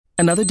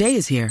Another day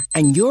is here,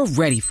 and you're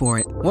ready for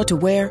it. What to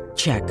wear?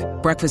 Check.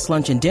 Breakfast,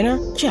 lunch, and dinner?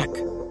 Check.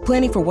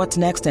 Planning for what's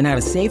next and how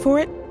to save for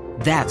it?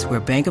 That's where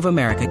Bank of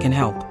America can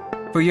help.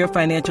 For your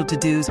financial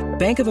to-dos,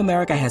 Bank of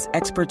America has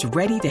experts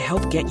ready to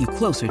help get you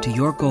closer to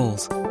your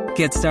goals.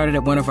 Get started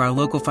at one of our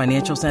local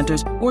financial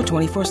centers or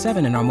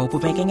 24/7 in our mobile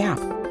banking app.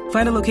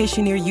 Find a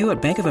location near you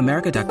at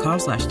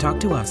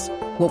bankofamerica.com/talktous.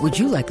 What would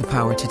you like the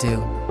power to do?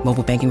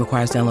 Mobile banking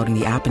requires downloading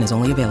the app and is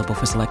only available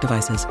for select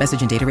devices.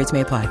 Message and data rates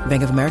may apply.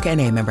 Bank of America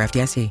N.A., member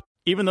FDIC.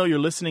 Even though you're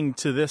listening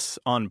to this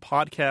on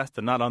podcast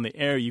and not on the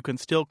air, you can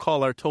still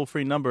call our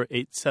toll-free number,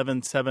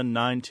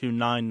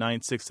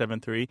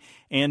 877-929-9673,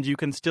 and you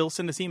can still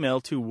send us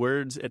email to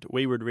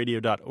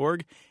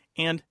words@waywardradio.org,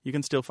 and you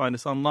can still find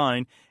us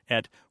online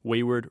at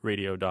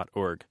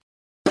waywardradio.org.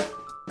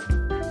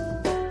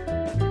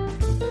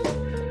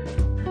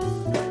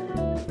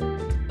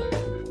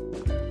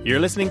 You're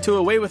listening to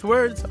Away with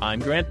Words. I'm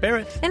Grant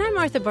Barrett. And I'm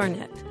Martha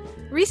Barnett.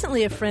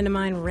 Recently, a friend of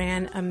mine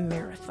ran a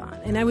marathon,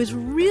 and I was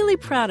really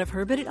proud of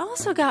her, but it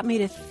also got me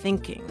to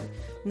thinking.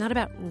 Not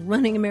about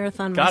running a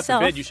marathon myself. God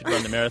forbid you should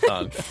run the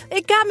marathon.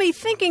 It got me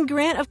thinking,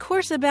 Grant, of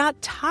course, about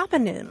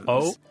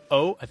toponyms.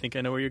 Oh, I think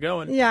I know where you're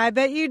going. Yeah, I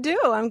bet you do.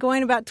 I'm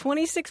going about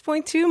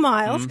 26.2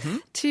 miles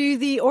to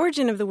the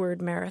origin of the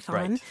word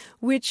marathon,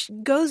 which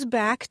goes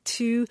back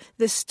to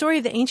the story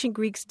of the ancient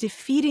Greeks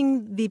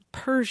defeating the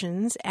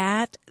Persians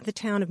at the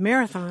town of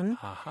Marathon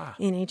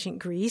in ancient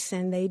Greece.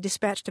 And they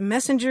dispatched a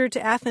messenger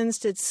to Athens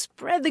to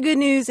spread the good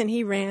news, and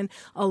he ran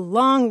a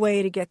long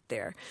way to get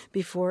there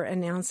before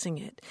announcing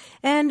it.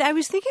 And I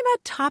was thinking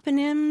about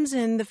toponyms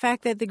and the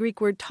fact that the Greek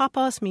word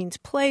topos means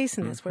place,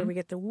 and that's where we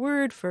get the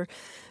word for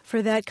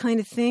that kind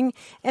of thing.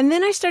 And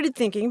then I started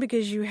thinking,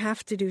 because you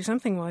have to do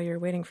something while you're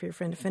waiting for your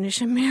friend to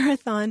finish a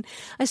marathon,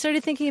 I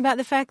started thinking about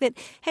the fact that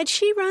had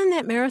she run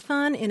that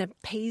marathon in a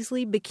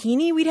paisley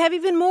bikini, we'd have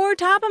even more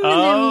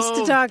toponyms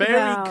to talk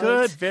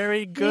about.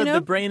 Very good. You know?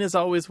 The brain is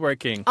always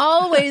working.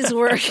 Always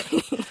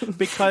working.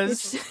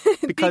 because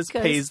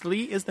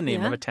Paisley is the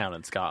name of a town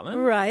in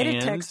Scotland. Right,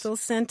 a textile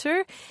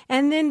center.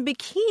 And then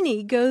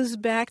bikini goes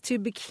back to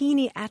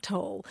Bikini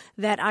Atoll,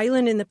 that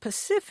island in the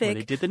Pacific. Where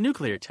they did the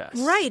nuclear test.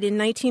 Right, in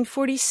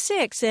 1946.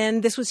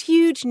 And this was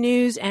huge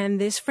news.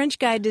 And this French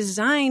guy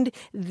designed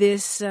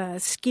this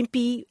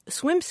skimpy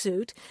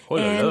swimsuit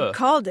and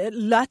called it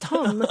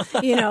l'atome,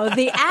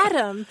 the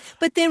atom.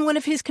 But then one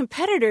of his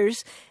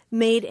competitors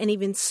made an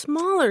even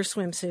smaller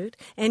swimsuit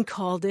and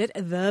called it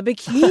the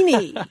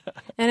bikini.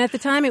 And at the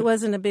time, it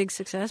wasn't a big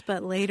success,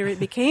 but later it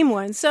became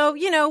one. So,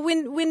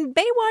 when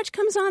Baywatch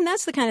comes on,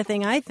 that's the kind of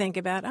thing I think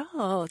about.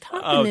 Oh, toponyms.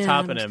 Oh,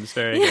 toponyms.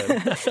 Very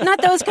good.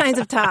 Not those kinds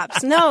of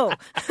tops. No.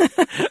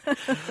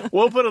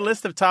 We'll put a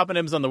list of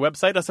toponyms on the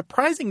website. A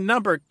surprising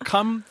number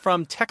come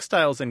from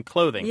textiles and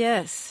clothing.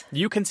 Yes.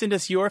 You can send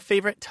us your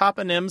favorite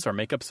toponyms or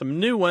make up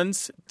some new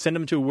ones. Send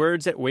them to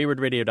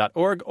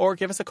words@waywardradio.org or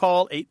give us a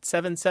call,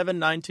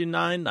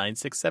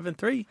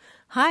 877-929-9673.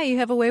 Hi, you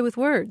have a way with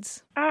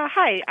words.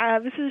 Hi,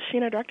 this is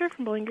Sheena Director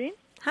from Bowling Green.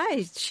 Hi,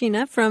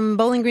 Sheena, from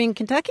Bowling Green,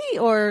 Kentucky,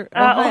 or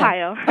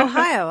Ohio?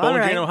 Ohio, all Bowling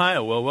right. Green,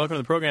 Ohio. Well, welcome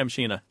to the program,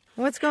 Sheena.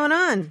 What's going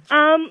on?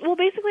 Well,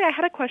 basically, I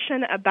had a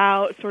question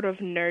about sort of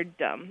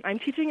nerddom. I'm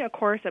teaching a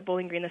course at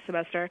Bowling Green this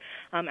semester,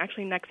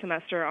 actually next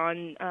semester,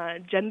 on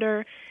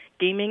gender,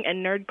 gaming,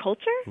 and nerd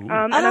culture. And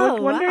I was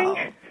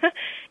wondering,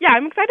 yeah,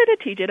 I'm excited to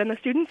teach it, and the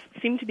students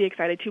seem to be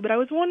excited too, but I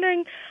was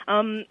wondering,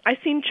 I've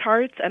seen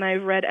charts, and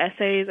I've read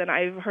essays, and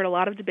I've heard a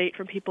lot of debate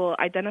from people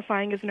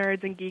identifying as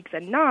nerds and geeks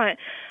and not.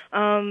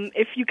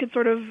 If you could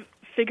sort of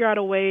figure out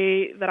a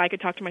way that I could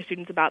talk to my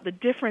students about the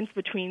difference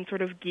between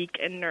sort of geek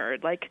and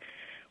nerd, like,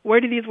 where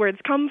do these words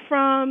come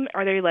from?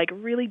 Are they,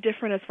 really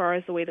different as far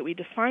as the way that we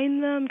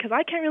define them? Because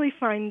I can't really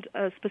find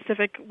a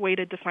specific way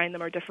to define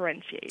them or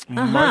differentiate.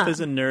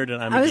 Martha's a nerd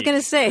and I'm a geek. I was going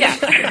to say. Yeah.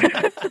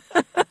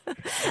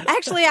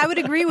 Actually, I would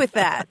agree with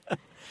that.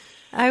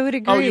 I would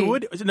agree. Oh, you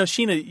would? No,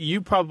 Sheena,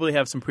 you probably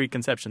have some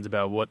preconceptions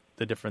about what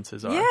the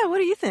differences are. Yeah, what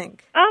do you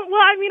think?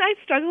 Well, I mean, I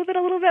struggle with it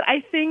a little bit.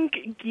 I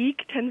think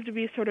geek tends to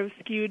be sort of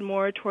skewed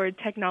more toward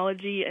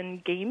technology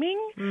and gaming,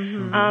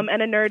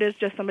 and a nerd is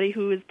just somebody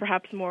who is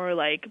perhaps more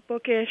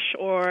bookish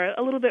or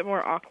a little bit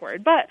more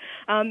awkward. But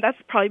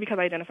that's probably because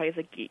I identify as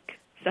a geek.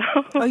 So.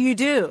 Oh, you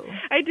do?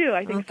 I do.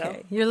 I think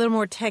so. You're a little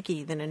more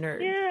techie than a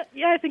nerd.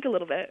 Yeah, I think a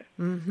little bit.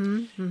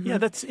 Yeah,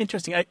 that's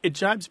interesting. It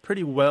jives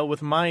pretty well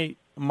with my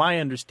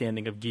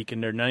understanding of geek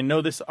and nerd. And I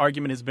know this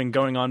argument has been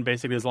going on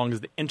basically as long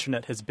as the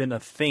internet has been a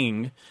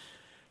thing.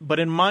 But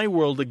in my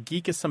world, a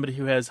geek is somebody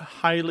who has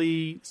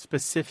highly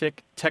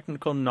specific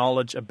technical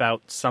knowledge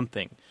about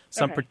something,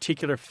 some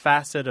particular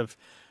facet of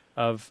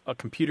a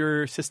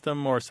computer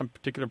system or some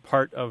particular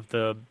part of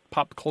the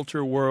pop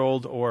culture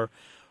world or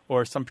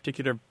some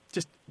particular,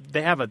 just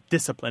they have a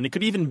discipline. It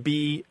could even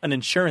be an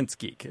insurance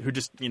geek who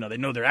just, they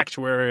know their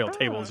actuarial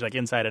tables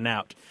inside and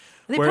out.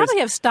 They probably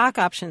have stock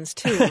options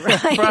too,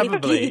 right?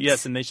 Probably, Geeks.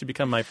 yes, and they should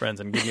become my friends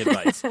and give me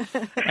advice.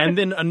 And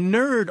then a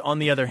nerd, on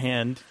the other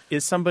hand,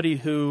 is somebody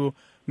who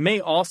may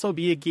also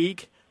be a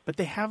geek, but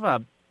they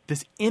have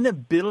this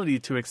inability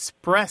to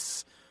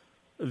express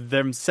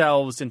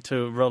themselves and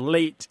to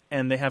relate,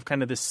 and they have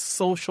kind of this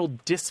social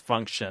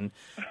dysfunction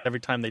every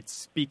time they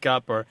speak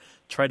up or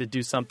try to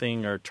do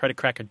something or try to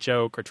crack a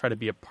joke or try to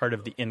be a part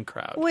of the in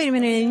crowd. Wait a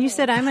minute, and you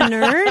said I'm a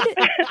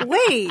nerd?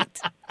 Wait.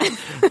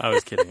 I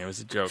was kidding. It was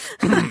a joke.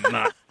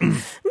 Nah.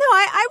 No,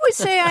 I would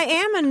say I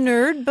am a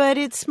nerd, but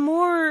it's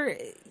more,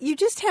 you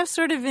just have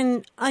sort of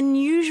an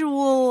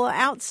unusual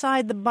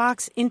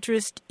outside-the-box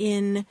interest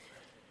in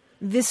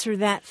this or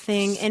that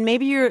thing, and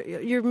maybe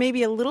you're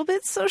maybe a little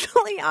bit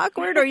socially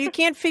awkward, or you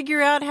can't figure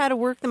out how to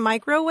work the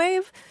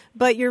microwave,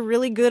 but you're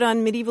really good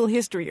on medieval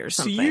history or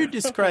something. So you're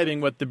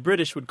describing what the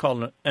British would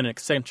call an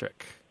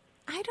eccentric.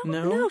 I don't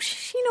know.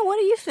 Sheena, what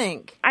do you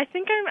think? I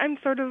think I'm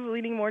sort of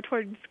leaning more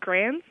towards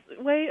Grant's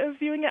way of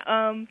viewing it.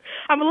 I'm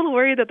a little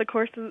worried that the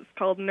course is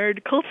called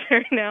nerd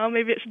culture now.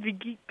 Maybe it should be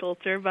geek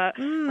culture, but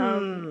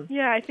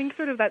yeah, I think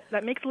sort of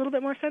that makes a little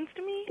bit more sense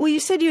to me. Well, you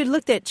said you had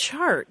looked at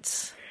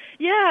charts.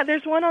 Yeah,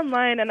 there's one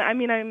online, and I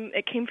mean,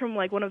 it came from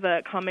like one of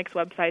the comics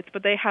websites,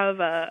 but they have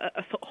a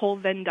whole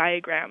Venn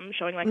diagram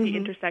showing like the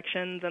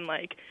intersections, and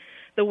like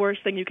the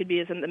worst thing you could be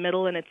is in the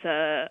middle, and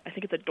I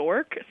think it's a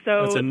dork.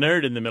 So it's a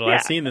nerd in the middle. Yeah.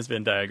 I've seen this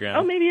Venn diagram.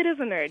 Oh, maybe it is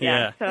a nerd.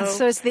 Yeah.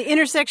 So it's the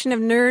intersection of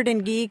nerd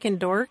and geek and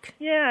dork.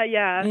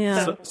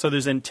 Yeah. So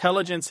there's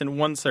intelligence in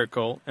one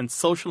circle, and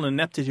social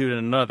ineptitude in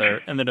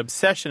another, and then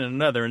obsession in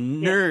another,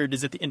 and nerd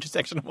is at the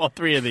intersection of all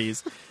three of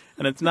these.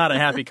 And it's not a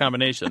happy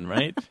combination,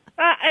 right?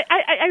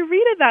 I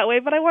read it that way,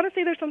 but I want to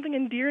say there's something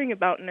endearing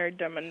about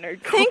nerddom and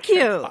nerd culture. Thank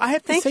you. I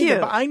have to say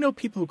that, but I know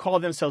people who call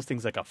themselves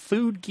things like a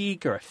food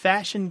geek or a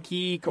fashion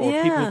geek,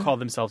 or people who call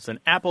themselves an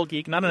Apple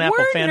geek, not an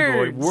Apple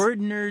fanboy, word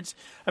nerds.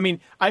 I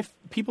mean,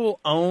 people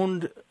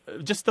owned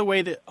just the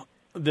way that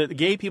the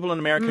gay people in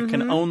America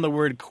can own the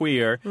word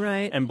queer,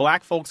 right, and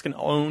black folks can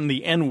own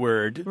the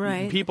N-word.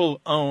 Right. People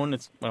own,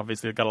 it's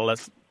obviously got a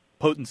less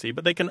potency,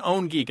 but they can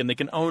own geek and they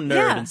can own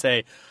nerd and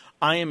say,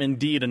 I am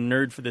indeed a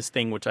nerd for this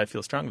thing, which I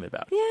feel strongly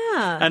about.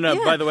 Yeah. And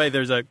by the way,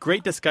 there's a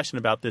great discussion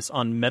about this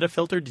on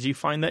Metafilter. Did you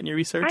find that in your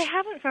research? I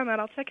haven't found that.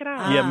 I'll check it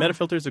out. Yeah,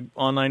 Metafilter is an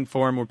online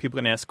forum where people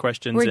can ask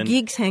questions. Where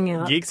geeks hang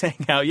out. Geeks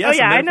hang out, yes. Oh,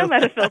 yeah, I know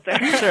Metafilter.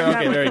 Sure,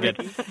 okay, very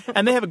good.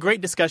 And they have a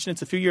great discussion.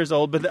 It's a few years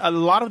old, but a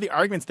lot of the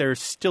arguments there are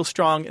still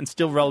strong and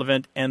still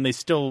relevant, and they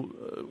still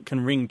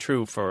can ring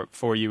true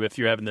for you if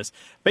you're having this.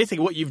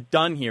 Basically, what you've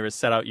done here is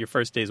set out your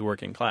first day's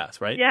work in class,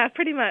 right? Yeah,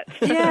 pretty much.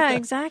 Yeah,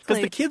 exactly.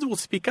 Because the kids will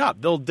speak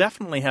up. They'll definitely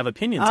have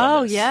opinions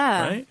on this. Oh,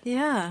 yeah. Right?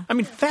 Yeah. I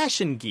mean,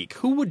 fashion geek.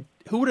 Who would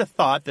have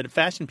thought that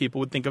fashion people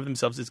would think of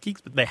themselves as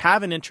geeks? But they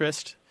have an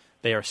interest.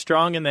 They are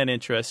strong in that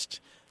interest.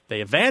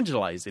 They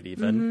evangelize it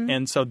even.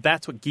 And so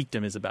that's what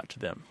geekdom is about to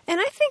them. And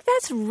I think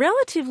that's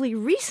relatively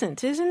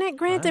recent, isn't it,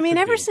 Grant? I mean,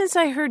 ever since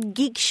I heard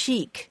geek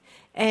chic,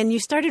 and you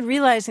started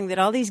realizing that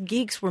all these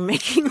geeks were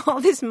making all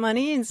this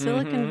money in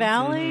Silicon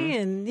Valley.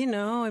 And, you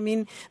know, I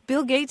mean,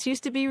 Bill Gates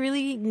used to be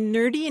really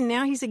nerdy, and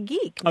now he's a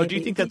geek. Oh, do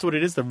you think that's what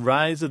it is? The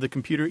rise of the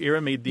computer era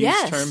made these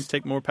terms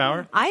take more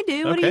power? I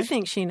do. What do you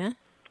think, Sheena?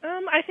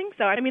 I think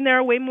so. I mean, there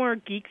are way more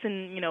geeks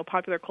in,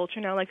 popular culture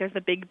now. Like, there's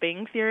the Big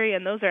Bang Theory,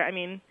 and those are, I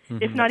mean,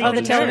 if not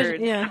even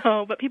nerds. Yeah.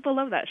 So, but people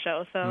love that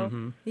show,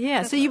 so.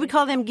 Yeah, so you would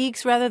call them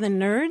geeks rather than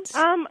nerds?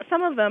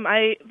 Some of them.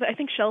 I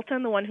think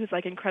Shelton, the one who's,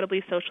 like,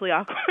 incredibly socially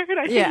awkward,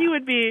 I think he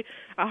would be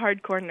a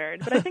hardcore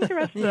nerd. But I think the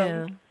rest of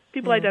them,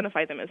 people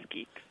identify them as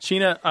geeks.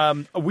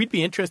 Sheena, we'd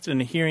be interested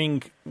in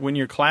hearing, when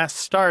your class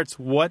starts,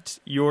 what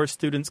your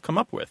students come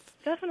up with.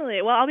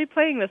 Definitely. Well, I'll be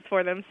playing this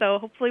for them, so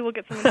hopefully we'll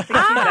get some interesting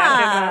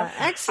feedback.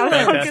 Excellent.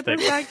 I'll get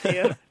this back to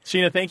you.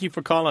 Sheena, thank you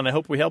for calling. I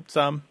hope we helped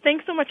some.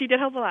 Thanks so much. You did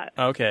help a lot.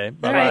 Okay.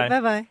 Bye-bye. All right.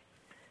 Bye-bye.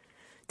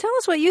 Tell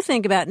us what you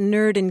think about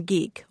nerd and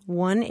geek.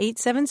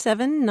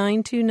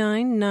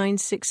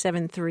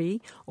 1-877-929-9673,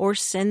 or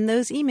send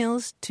those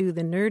emails to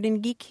the Nerd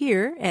and Geek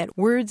here at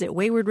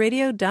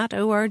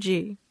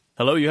words@waywardradio.org.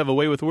 Hello, you have a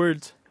way with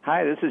words.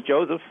 Hi, this is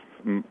Joseph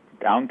from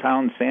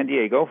downtown San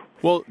Diego.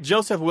 Well,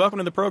 Joseph, welcome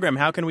to the program.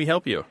 How can we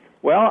help you?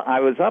 Well, I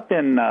was up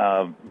in,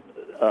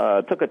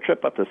 took a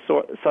trip up to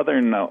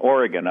southern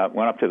Oregon.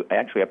 Went up to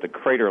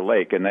Crater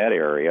Lake in that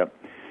area.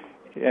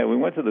 Yeah, we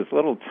went to this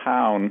little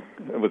town.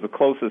 It was the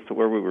closest to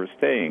where we were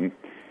staying,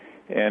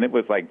 and it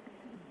was like,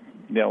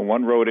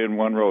 one road in,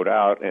 one road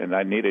out, and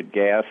I needed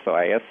gas, so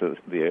I asked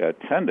the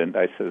attendant,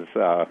 I says,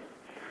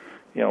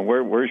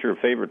 where's your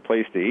favorite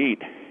place to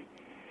eat?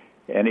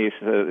 And he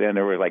said, and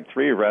there were like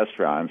 3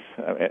 restaurants,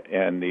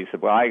 and he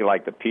said, well, I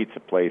like the pizza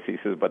place. He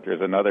says, but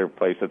there's another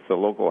place that's the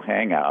local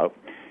hangout,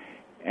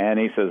 and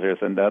he says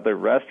there's another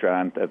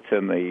restaurant that's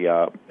in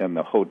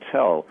the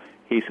hotel.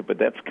 He said, but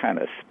that's kind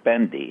of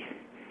spendy.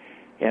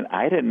 And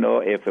I didn't know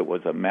if it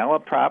was a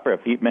malaproper,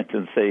 if he meant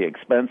to say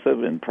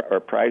expensive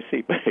or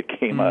pricey, but it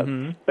came out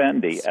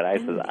spendy. And I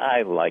said,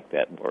 I like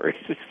that word.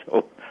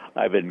 So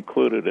I've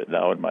included it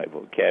now in my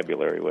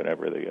vocabulary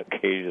whenever the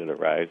occasion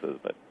arises.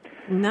 But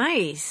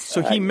nice.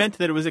 So he meant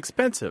that it was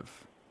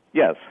expensive.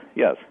 Yes.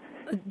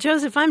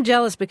 Joseph, I'm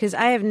jealous because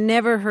I have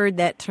never heard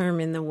that term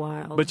in the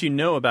wild. But you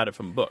know about it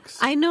from books.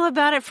 I know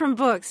about it from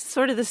books.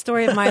 Sort of the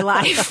story of my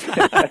life.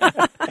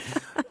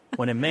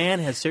 When a man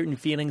has certain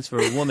feelings for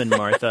a woman,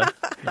 Martha.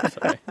 No,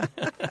 sorry.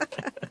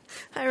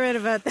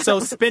 right about that. So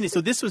spendy.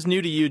 So this was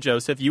new to you,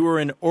 Joseph. You were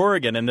in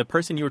Oregon, and the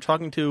person you were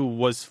talking to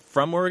was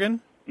from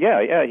Oregon?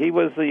 Yeah. He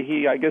was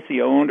I guess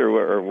he owned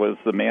or was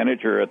the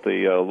manager at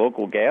the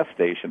local gas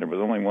station. There was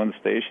only one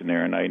station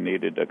there, and I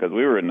needed because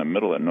we were in the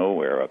middle of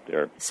nowhere up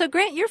there. So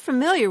Grant, you're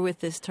familiar with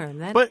this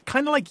term, but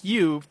kind of like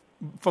you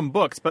from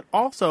books. But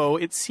also,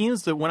 it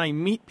seems that when I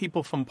meet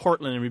people from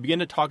Portland and we begin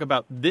to talk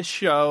about this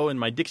show and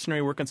my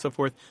dictionary work and so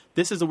forth,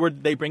 this is a word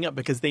that they bring up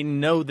because they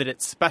know that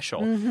it's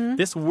special. Mm-hmm.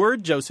 This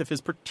word, Joseph,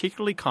 is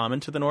particularly common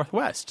to the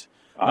Northwest,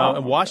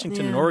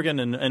 Washington and Oregon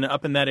and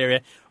up in that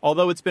area.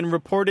 Although it's been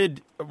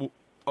reported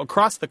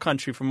across the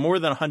country for more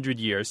than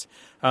 100 years,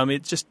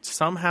 it just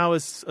somehow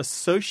is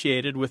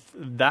associated with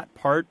that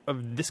part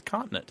of this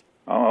continent.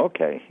 Oh,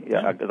 okay.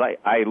 Yeah, because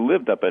I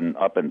lived up in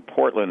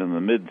Portland in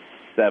the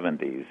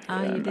mid-'70s,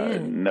 and I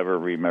never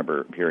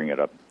remember hearing it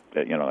up,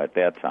 at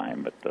that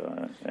time. But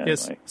anyway.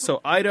 Yes. So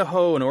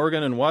Idaho and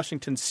Oregon and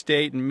Washington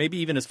State, and maybe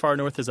even as far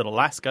north as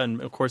Alaska and,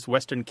 of course,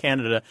 Western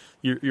Canada,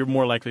 you're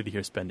more likely to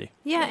hear spendy.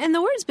 Yeah, and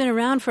the word's been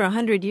around for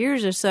 100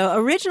 years or so.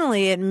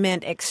 Originally, it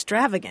meant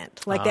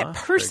extravagant, like that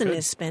person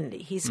is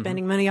spendy. He's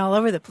spending money all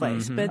over the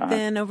place. Mm-hmm. But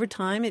then over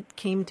time, it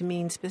came to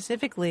mean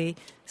specifically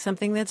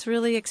something that's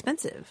really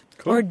expensive.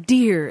 Cool. Or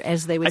dear,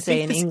 as they would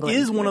say in England.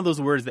 This is one of those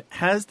words that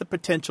has the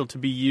potential to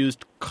be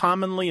used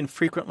commonly and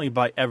frequently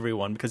by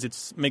everyone because it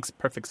makes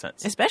perfect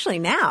sense. Especially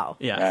now.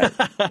 Yeah.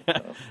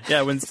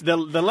 Yeah, when the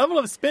level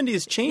of spendy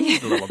has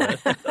changed a little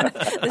bit.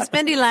 The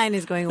spendy line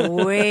is going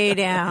way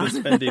down. The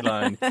spendy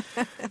line.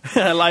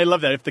 I love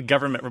that. If the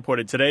government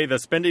reported today, the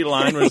spendy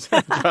line was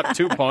dropped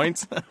 2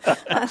 points.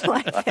 I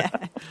like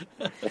that.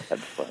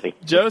 That's funny.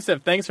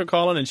 Joseph, thanks for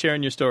calling and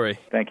sharing your story.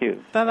 Thank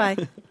you.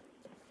 Bye-bye.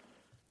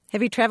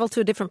 Have you traveled to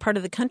a different part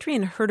of the country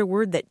and heard a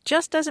word that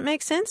just doesn't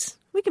make sense?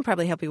 We can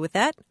probably help you with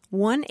that.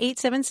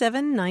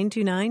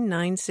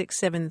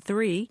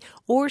 1-877-929-9673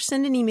 or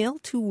send an email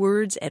to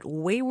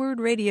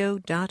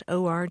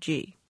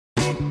words@waywardradio.org.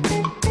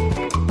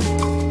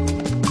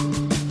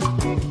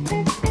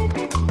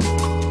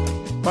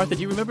 Martha,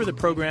 do you remember the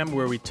program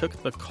where we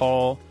took the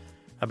call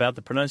about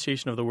the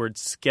pronunciation of the word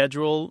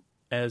schedule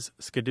as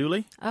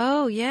skeduli?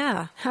 Oh,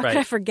 yeah. How could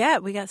I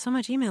forget? We got so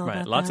much email about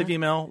that. Lots of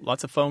email,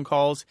 lots of phone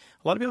calls.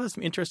 A lot of people have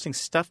some interesting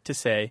stuff to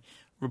say.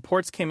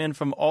 Reports came in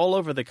from all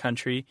over the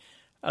country.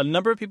 A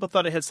number of people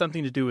thought it had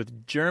something to do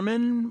with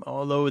German,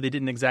 although they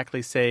didn't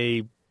exactly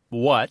say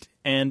what.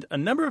 And a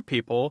number of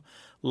people,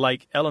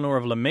 like Eleanor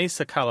of La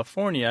Mesa,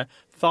 California,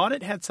 thought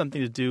it had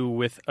something to do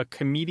with a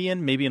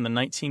comedian, maybe in the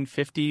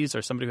 1950s,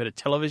 or somebody who had a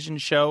television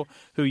show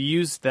who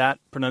used that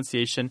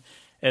pronunciation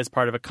as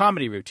part of a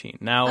comedy routine.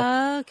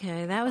 Now,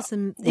 okay, that was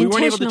some we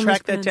weren't able to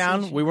track that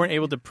down. We weren't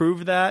able to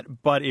prove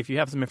that. But if you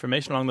have some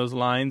information along those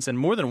lines, and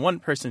more than one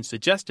person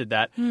suggested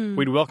that,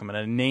 we'd welcome it.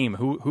 A name.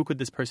 Who could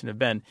this person have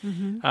been?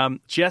 Mm-hmm.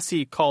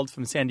 Jesse called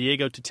from San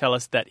Diego to tell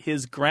us that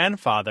his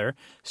grandfather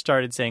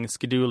started saying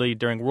skeduli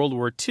during World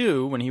War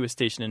II when he was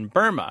stationed in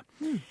Burma.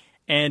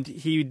 And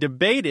he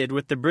debated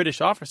with the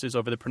British officers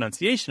over the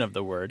pronunciation of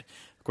the word.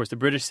 Of course, the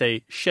British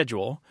say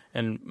schedule,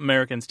 and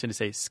Americans tend to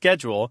say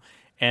schedule.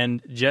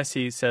 And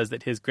Jesse says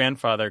that his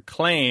grandfather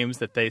claims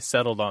that they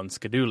settled on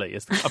skeduli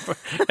as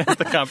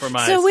the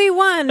compromise. So we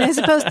won as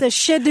opposed to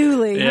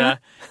sheduli. Yeah.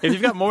 If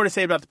you've got more to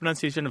say about the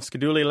pronunciation of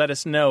skeduli, let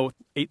us know.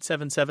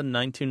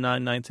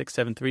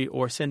 877-929-9673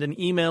 or send an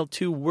email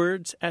to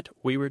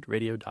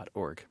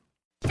words@waywardradio.org.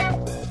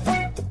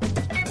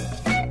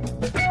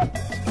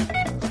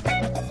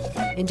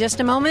 In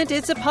just a moment,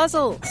 it's a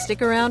puzzle.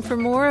 Stick around for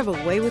more of A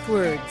Way with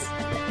Words.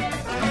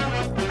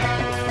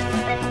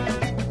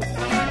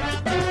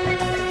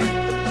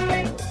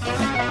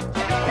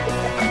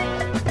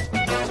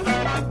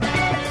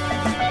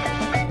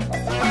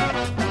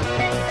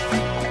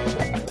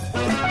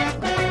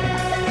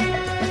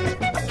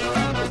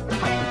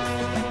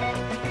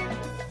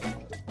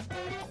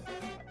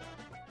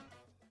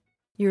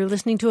 You're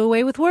listening to A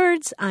Way with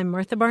Words. I'm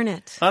Martha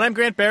Barnett. And I'm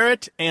Grant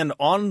Barrett. And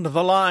on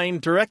the line,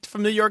 direct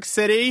from New York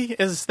City,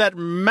 is that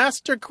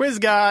master quiz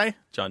guy,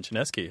 John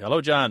Chinesky. Hello,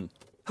 John.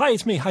 Hi,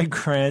 it's me. Hi,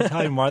 Grant.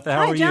 Hi, Martha.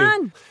 How are you? Hi,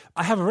 John.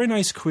 I have a very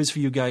nice quiz for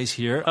you guys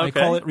here. Okay. I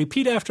call it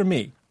Repeat After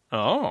Me.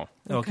 Oh.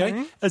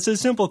 Okay? It's a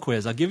simple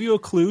quiz. I'll give you a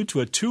clue to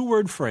a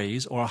two-word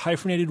phrase or a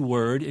hyphenated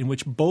word in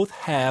which both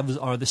halves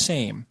are the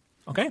same.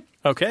 Okay?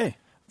 Okay.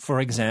 For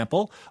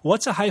example,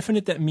 what's a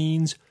hyphenate that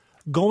means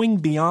going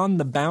beyond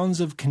the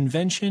bounds of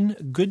convention,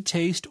 good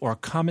taste, or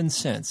common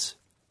sense?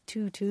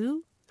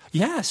 Tutu?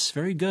 Yes,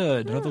 very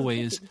good. Another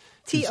way is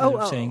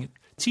T-O-O. saying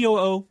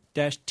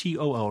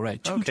T-O-O-T-O-O,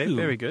 right. Tutu. Okay,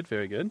 very good,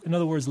 very good. In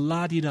other words,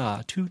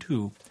 la-di-da,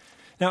 tutu.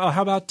 Now,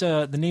 how about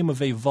the name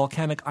of a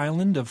volcanic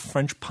island of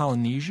French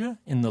Polynesia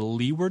in the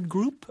Leeward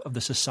group of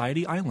the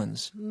Society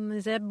Islands?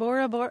 Is that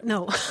Bora Bora?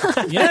 No.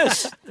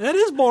 Yes, that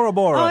is Bora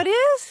Bora. Oh, it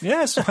is?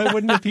 Yes, why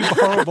wouldn't it be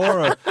Bora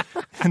Bora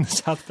in the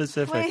South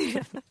Pacific? Wait,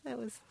 that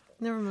was...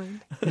 Never mind.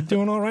 You're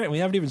doing all right. We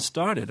haven't even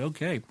started.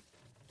 Okay.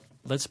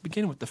 Let's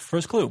begin with the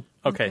first clue.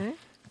 Okay.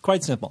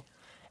 Quite simple.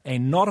 A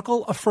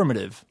nautical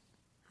affirmative.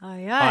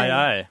 Aye, aye. Aye,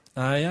 aye.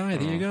 Aye, aye.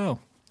 There you go.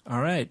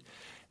 All right.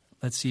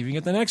 Let's see if we can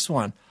get the next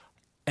one.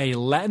 A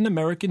Latin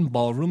American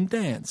ballroom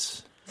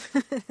dance.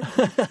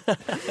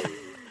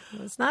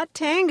 It's not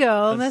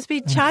tango. It must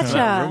be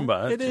cha-cha.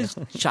 Rumba. It is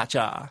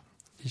cha-cha.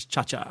 It's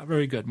cha-cha.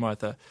 Very good,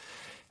 Martha.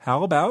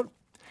 How about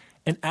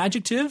an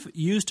adjective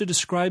used to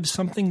describe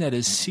something that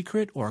is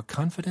secret or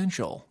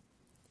confidential?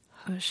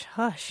 Hush,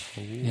 hush.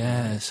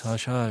 Yes,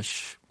 hush,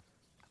 hush.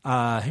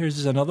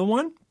 Here's another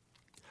one.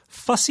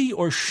 Fussy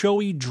or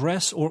showy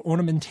dress or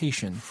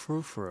ornamentation.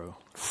 Frou-frou.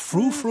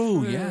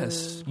 Frou-frou,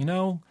 yes. You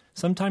know,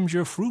 sometimes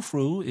your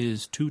frou-frou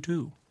is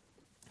tutu.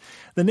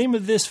 The name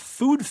of this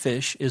food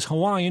fish is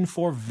Hawaiian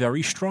for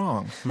very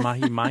strong.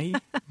 Mahi-mahi?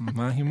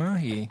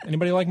 Mahi-mahi.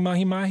 Anybody like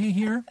mahi-mahi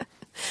here?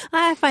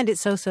 I find it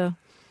so-so.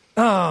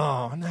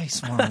 Oh,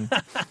 nice one.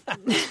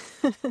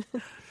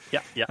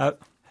 Yeah. How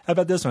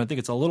about this one? I think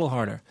it's a little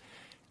harder.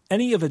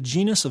 Any of a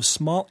genus of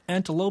small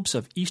antelopes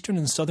of eastern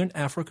and southern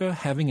Africa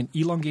having an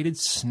elongated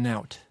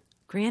snout.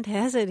 Grant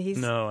has it.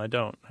 No, I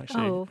don't.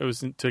 Actually, It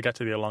was until I got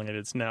to the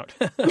elongated snout.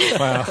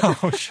 Wow.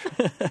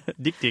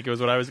 Dik-dik was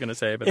what I was going to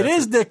say. But It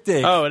is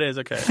dik-dik. Oh, it is?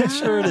 Okay.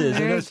 Sure it is.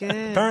 Very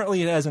good.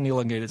 Apparently it has an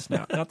elongated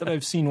snout. Not that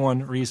I've seen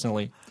one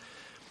recently.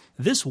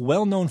 This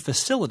well-known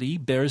facility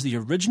bears the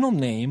original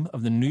name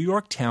of the New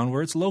York town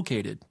where it's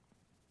located.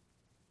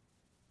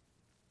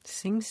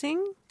 Sing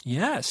Sing?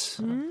 Yes.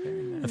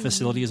 The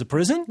facility is a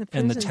prison,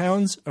 and the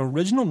town's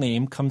original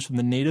name comes from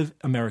the Native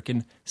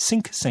American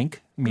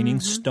sink, meaning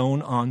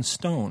stone on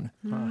stone.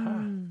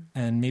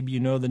 And maybe you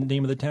know the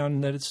name of the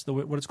town that it's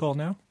what it's called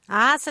now?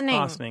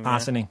 Ossining.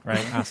 Ossining,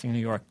 right. Ossining, New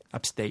York,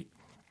 upstate.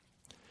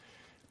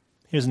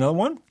 Here's another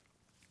one.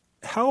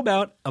 How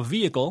about a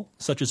vehicle,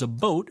 such as a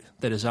boat,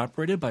 that is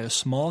operated by a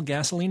small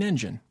gasoline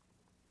engine?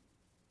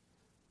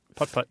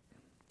 Putt-putt.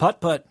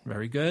 Putt-putt.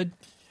 Very good.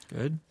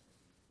 Good.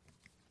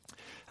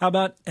 How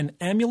about an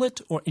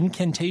amulet or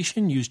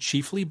incantation used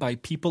chiefly by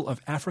people of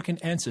African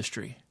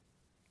ancestry?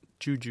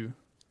 Juju.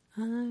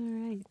 All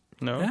right.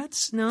 No?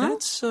 That's a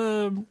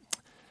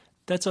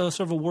sort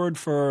of a word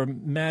for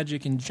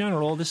magic in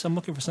general. I'm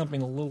looking for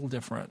something a little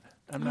different.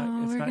 It's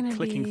not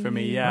clicking for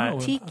me. Yeah.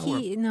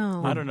 Tiki,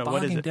 no. I don't know.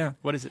 What is it? Down.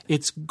 What is it?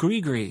 It's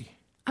gree-gree.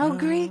 Oh,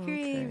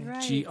 Gree-gree, right.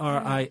 Gris.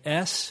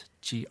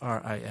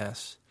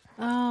 Gris.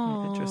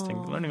 Oh.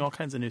 Interesting. Learning all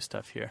kinds of new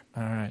stuff here.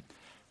 All right.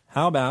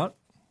 How about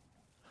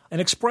an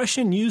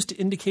expression used to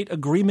indicate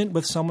agreement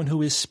with someone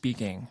who is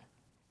speaking?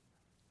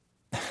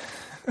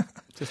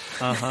 Just,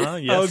 yes, Okay. I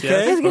was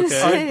gonna okay.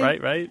 say.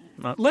 Right.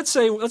 Let's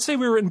say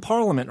we were in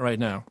Parliament right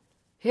now.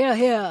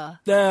 Here.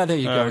 There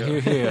you go.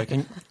 Okay. Here.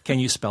 Can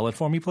you spell it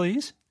for me,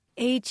 please?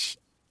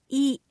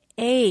 H-E-A-R.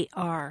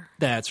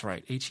 That's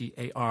right.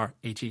 Hear.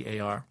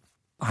 Hear.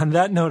 On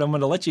that note, I'm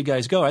going to let you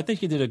guys go. I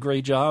think you did a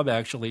great job,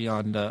 actually,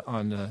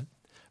 on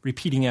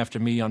repeating after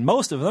me on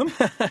most of them.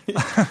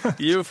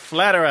 You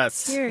flatter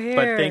us. Hear.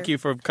 But thank you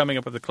for coming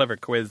up with a clever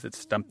quiz that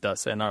stumped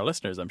us and our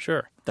listeners, I'm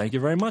sure. Thank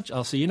you very much.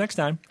 I'll see you next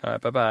time. All right,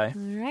 bye-bye.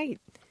 All right.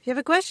 If you have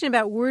a question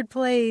about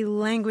wordplay,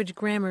 language,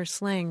 grammar,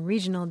 slang,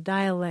 regional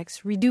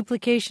dialects,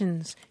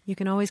 reduplications, you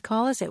can always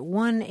call us at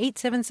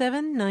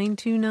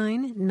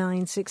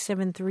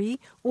 1-877-929-9673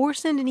 or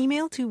send an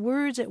email to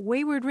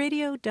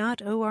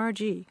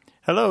words@waywardradio.org.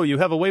 Hello, you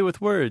have a way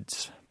with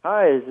words.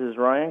 Hi, this is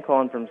Ryan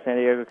calling from San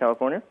Diego,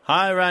 California.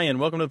 Hi, Ryan.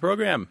 Welcome to the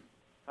program.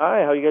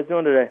 Hi, how you guys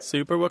doing today?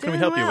 Super. What can we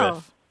Doing help you well.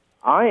 with?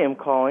 I am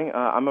calling.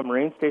 I'm a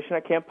Marine station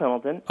at Camp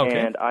Pendleton, Okay.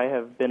 and I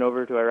have been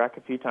over to Iraq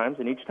a few times,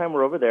 and each time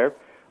we're over there,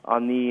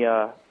 on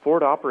the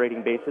forward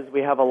operating bases,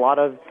 we have a lot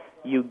of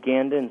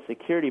Ugandan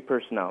security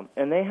personnel,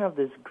 and they have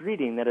this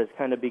greeting that has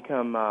kind of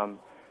become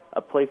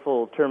a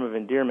playful term of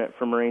endearment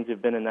for Marines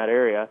who've been in that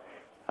area.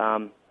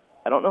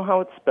 I don't know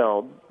how it's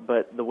spelled,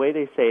 but the way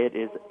they say it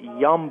is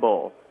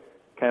Yambo,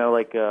 kind of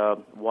like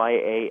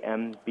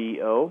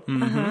Y-A-M-B-O.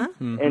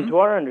 And to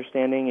our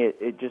understanding,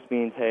 it just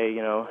means, hey,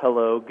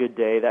 hello, good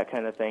day, that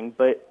kind of thing.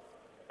 But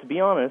to be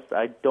honest,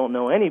 I don't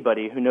know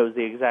anybody who knows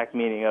the exact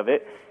meaning of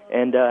it,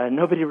 and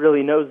nobody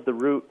really knows the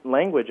root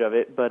language of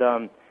it, but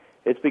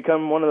it's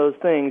become one of those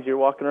things. You're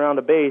walking around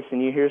a base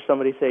and you hear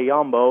somebody say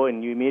Yambo,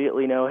 and you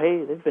immediately know,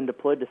 hey, they've been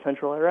deployed to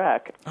central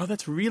Iraq. Oh,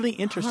 that's really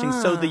interesting.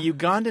 So the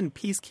Ugandan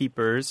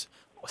peacekeepers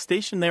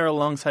stationed there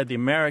alongside the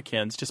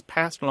Americans just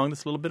passed along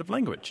this little bit of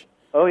language.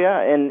 Oh,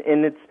 yeah, and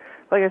it's,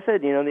 like I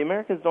said, the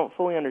Americans don't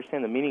fully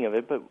understand the meaning of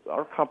it, but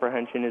our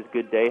comprehension is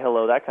good day,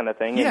 hello, that kind of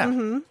thing. Yeah.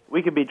 And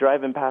we could be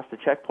driving past a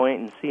checkpoint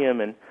and see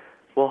them, and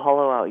we'll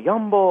hollow out,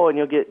 Yambo, and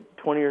you'll get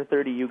 20 or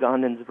 30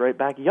 Ugandans right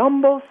back,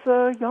 Yambo,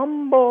 sir,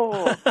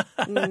 Yambo.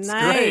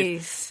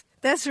 Nice.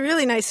 That's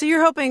really nice. So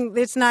you're hoping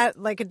it's not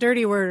like a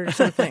dirty word or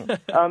something.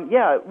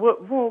 Yeah,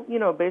 well,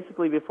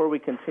 basically before we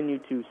continue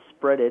to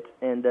spread it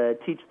and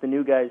teach the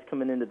new guys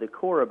coming into the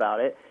Corps about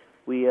it,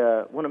 we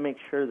want to make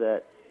sure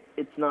that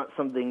it's not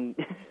something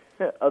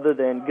other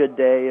than good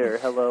day or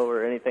hello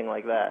or anything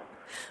like that.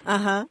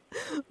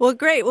 Well,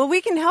 great. Well,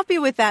 we can help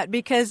you with that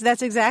because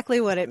that's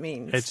exactly what it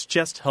means. It's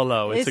just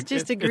hello. It's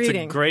just a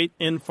greeting. It's a great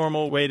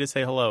informal way to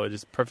say hello. It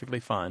is perfectly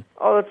fine.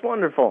 Oh, that's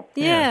wonderful.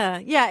 Yeah.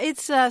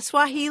 It's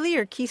Swahili,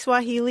 or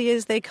Kiswahili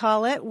as they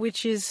call it,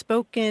 which is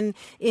spoken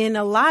in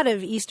a lot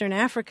of Eastern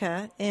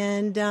Africa.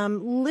 And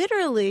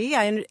literally,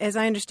 as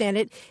I understand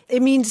it,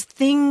 it means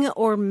thing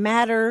or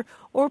matter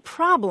or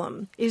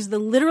problem is the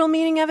literal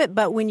meaning of it.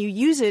 But when you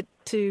use it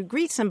to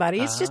greet somebody,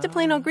 it's just a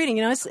plain old greeting.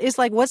 You know, it's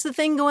like, what's the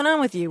thing going on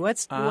with you? What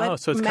so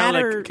it's matter? kind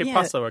of like que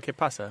pasa or que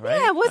pasa,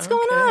 right? Yeah, what's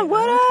going on?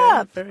 What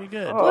up? Very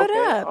good. Oh, What okay.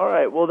 up? All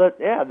right. Well,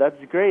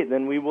 that's great.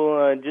 Then we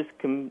will just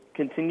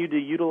continue to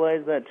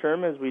utilize that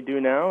term as we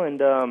do now,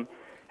 and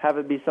have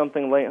it be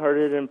something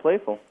lighthearted and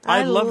playful.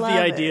 I love the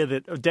idea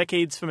that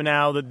decades from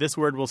now that this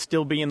word will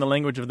still be in the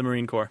language of the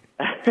Marine Corps.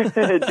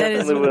 That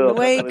is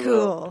way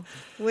cool.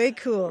 Way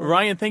cool.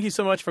 Ryan, thank you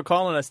so much for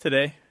calling us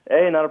today.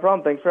 Hey, not a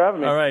problem. Thanks for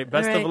having me. All right.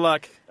 Best of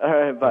luck. All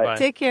right. Bye. Bye-bye.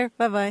 Take care.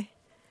 Bye-bye.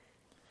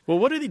 Well,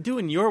 what do they do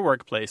in your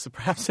workplace?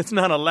 Perhaps it's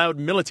not a loud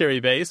military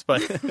base,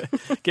 but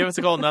give us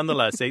a call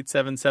nonetheless,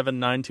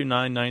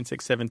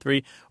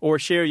 877-929-9673, or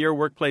share your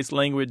workplace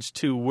language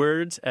to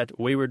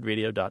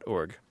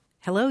words@waywardradio.org.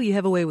 Hello, you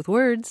have a way with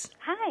words.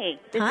 Hi.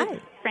 This is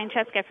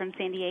Francesca from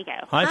San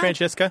Diego. Hi,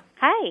 Francesca.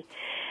 Hi.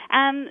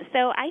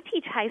 So I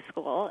teach high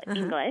school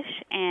English,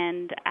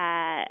 and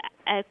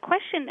a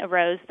question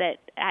arose that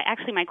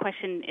actually my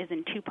question is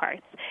in two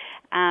parts.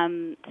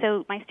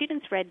 So my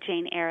students read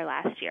Jane Eyre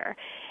last year,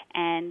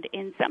 and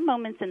in some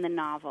moments in the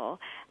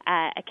novel,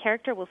 a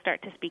character will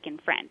start to speak in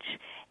French,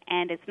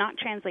 and it's not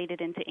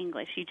translated into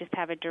English. You just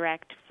have a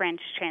direct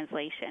French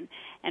translation.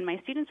 And my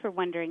students were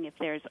wondering if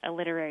there's a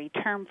literary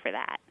term for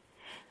that.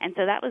 And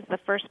so that was the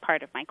first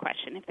part of my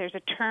question, if there's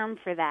a term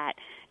for that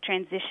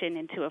transition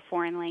into a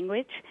foreign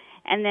language.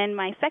 And then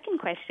my second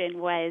question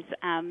was,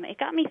 it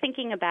got me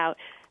thinking about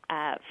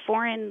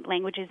foreign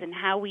languages and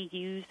how we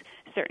use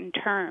certain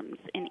terms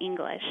in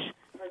English.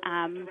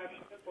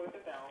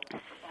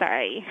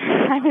 Sorry,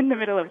 I'm in the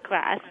middle of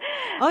class.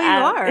 Oh, you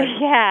are?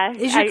 Yeah.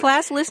 Is your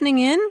class listening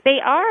in? They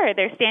are.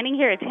 They're standing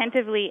here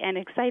attentively and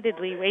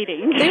excitedly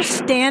waiting. They're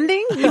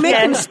standing? You make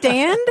them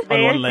stand?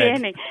 They are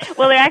standing.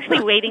 Well, they're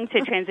actually waiting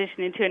to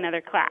transition into another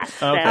class.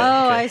 Okay. So,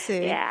 I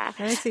see. Yeah.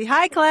 I see.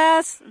 Hi,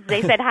 class.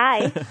 They said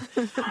hi.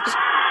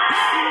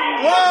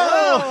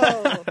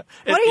 Whoa!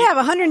 What do you have,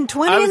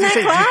 120 in that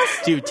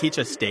class? Do you teach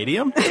a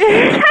stadium? No,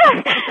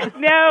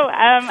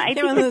 I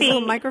teach One of at those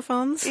little the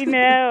microphones? No,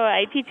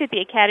 I teach at the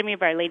Academy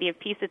of Our Lady of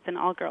Peace. It's an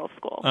all-girls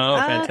school. Oh,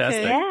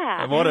 fantastic. Okay.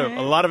 Yeah. What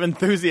a lot of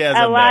enthusiasm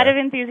A lot there.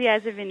 of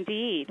enthusiasm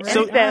indeed.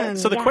 So And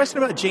the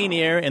question about Jane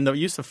Eyre and the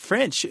use of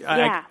French,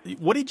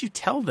 what did you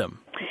tell them?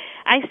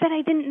 I said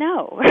I didn't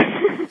know.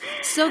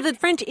 So the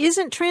French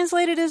isn't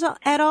translated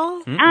at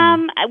all?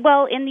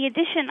 Well, in the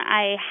edition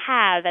I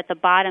have, at the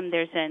bottom,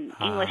 there's an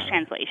English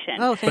translation.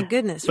 Oh, thank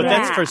goodness. But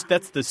right.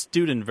 that's the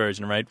student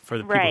version, right, for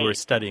the people who are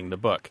studying the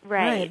book.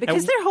 Right.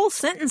 Because there are whole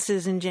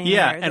sentences in Jane Eyre.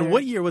 Yeah, and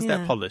what year was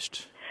that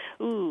published?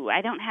 Ooh,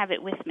 I don't have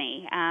it with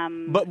me.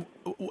 But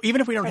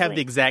even if we don't have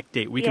the exact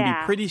date, we can be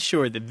pretty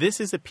sure that this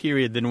is a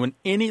period then when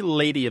any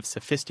lady of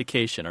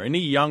sophistication or any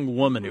young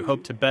woman who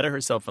hoped to better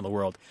herself in the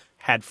world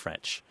had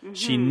French.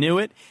 She knew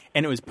it,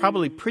 and it was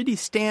probably pretty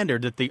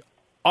standard that the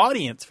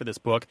audience for this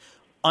book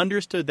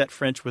understood that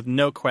French with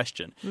no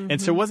question.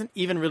 And so it wasn't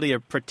even really a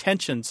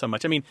pretension so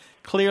much. I mean,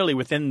 clearly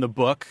within the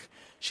book,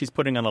 she's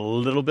putting on a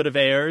little bit of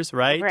airs,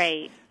 right?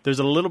 Right. There's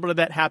a little bit of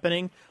that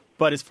happening.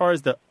 But as far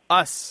as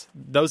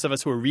those of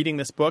us who are reading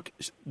this book,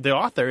 the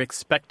author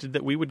expected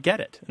that we would get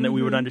it and that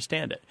we would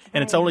understand it.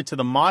 And it's only to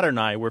the modern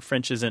eye, where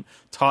French isn't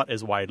taught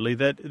as widely,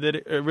 that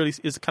it really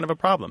is kind of a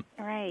problem.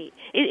 Right.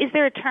 Is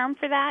there a term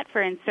for that,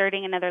 for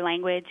inserting another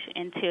language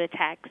into a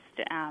text?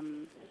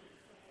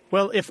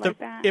 Well,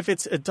 if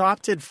it's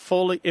adopted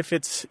fully, if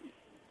it's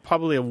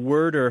probably a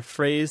word or a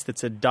phrase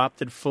that's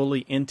adopted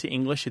fully into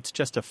English, it's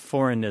just a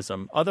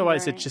foreignism.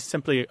 Otherwise, it's just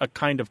simply a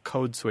kind of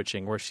code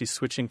switching, where she's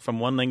switching from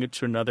one language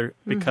to another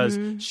because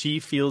she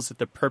feels that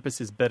the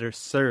purpose is better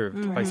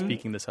served by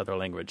speaking this other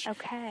language.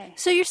 Okay.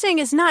 So you're saying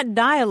it's not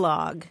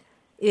dialogue.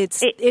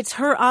 It's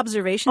her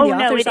observation, the it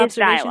author's is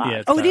observation? dialogue. Yeah,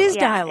 it's it is dialogue.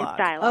 dialogue. It's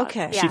dialogue.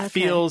 Okay. Yeah. She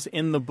feels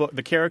in the book,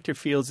 the character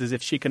feels as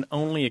if she can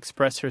only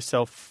express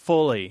herself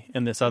fully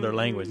in this other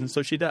language, and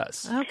so she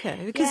does. Okay,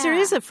 because there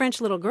is a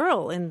French little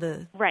girl in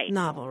the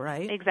novel,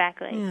 right?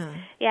 Exactly.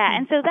 Yeah.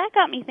 And so that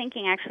got me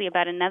thinking actually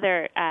about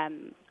another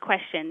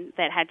question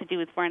that had to do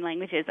with foreign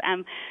languages.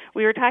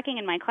 We were talking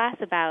in my class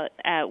about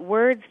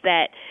words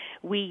that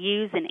we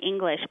use in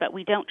English, but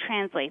we don't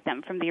translate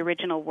them from the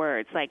original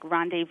words, like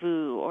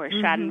rendezvous or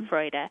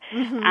schadenfreude.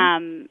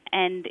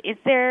 And is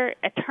there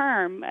a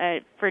term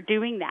for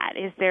doing that?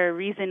 Is there a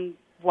reason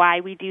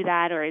why we do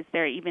that, or is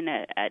there even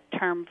a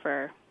term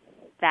for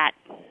that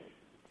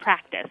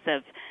practice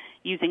of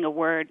using a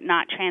word,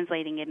 not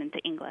translating it into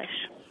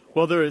English?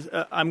 Well, there is.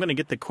 I'm going to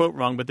get the quote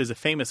wrong, but there's a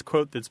famous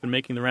quote that's been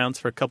making the rounds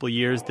for a couple of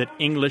years that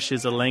English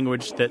is a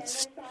language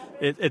that's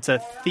it's a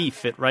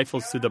thief. It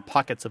rifles through the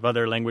pockets of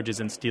other languages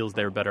and steals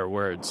their better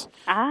words.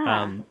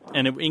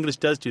 English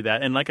does do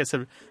that. And like I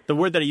said, the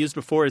word that I used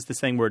before is the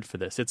same word for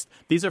this.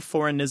 These are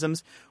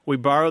foreignisms. We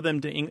borrow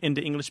them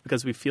into English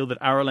because we feel that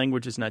our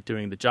language is not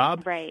doing the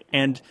job. Right.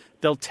 And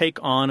they'll take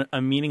on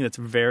a meaning that's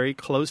very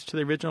close to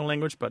the original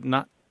language, but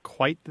not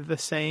quite the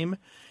same.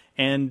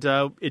 And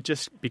it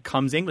just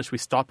becomes English. We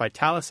stop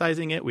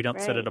italicizing it. We don't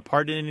set it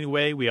apart in any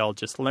way. We all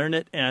just learn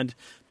it. And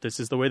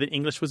this is the way that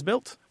English was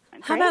built.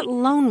 How about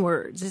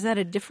loanwords? Is that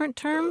a different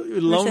term?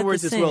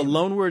 Loanwords as well.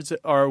 Loanwords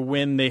are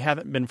when they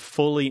haven't been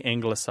fully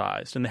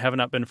anglicized and they have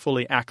not been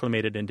fully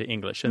acclimated into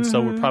English. And so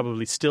we're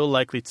probably still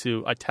likely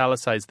to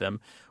italicize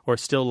them or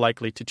still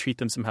likely to treat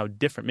them somehow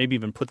different, maybe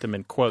even put them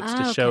in quotes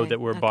to show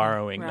that we're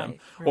borrowing them.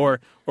 Or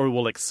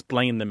we'll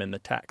explain them in the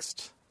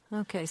text.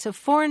 Okay, so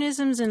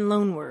foreignisms and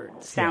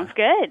loanwords. Sounds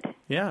good.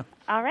 Yeah.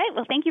 All right.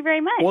 Well, thank you very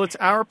much. Well, it's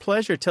our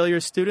pleasure. Tell your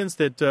students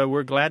that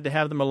we're glad to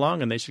have them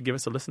along and they should give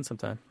us a listen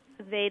sometime.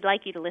 They'd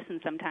like you to listen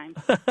sometime.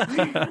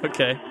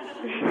 Okay. Okay.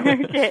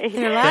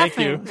 They're laughing. Thank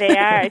you. They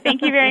are.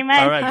 Thank you very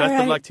much. All right.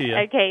 Best of luck to you.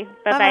 Okay.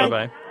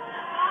 Bye-bye.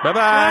 Bye-bye.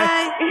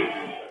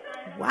 Bye-bye.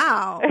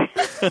 Wow.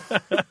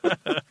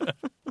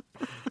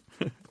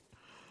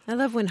 I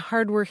love when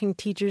hardworking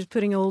teachers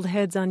putting old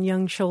heads on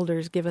young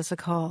shoulders give us a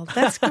call.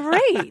 That's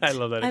great. I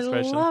love that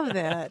expression. I love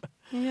that.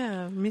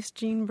 Yeah, Miss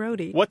Jean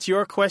Brody. What's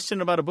your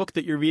question about a book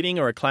that you're reading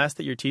or a class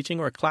that you're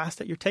teaching or a class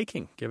that you're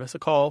taking? Give us a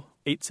call,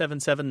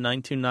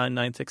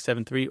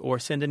 877-929-9673, or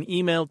send an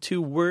email to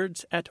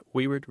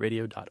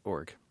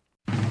words@waywardradio.org.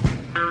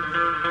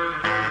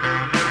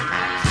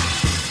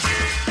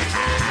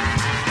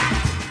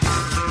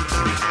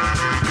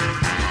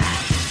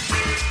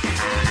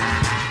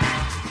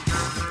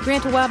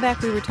 Grant, a while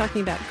back we were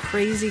talking about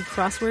crazy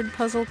crossword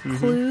puzzle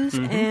clues,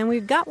 and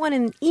we've got one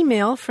in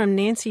email from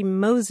Nancy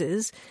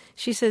Moses.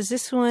 She says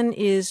this one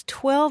is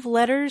 12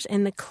 letters,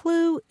 and the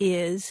clue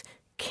is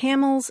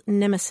camel's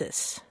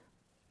nemesis.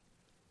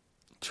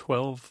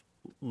 12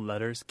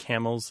 letters,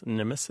 camel's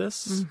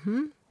nemesis?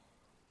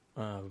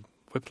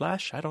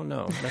 Whiplash? I don't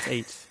know. That's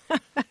 8.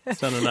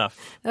 It's not enough.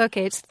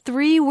 Okay, it's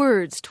 3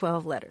 words,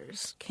 12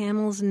 letters.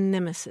 Camel's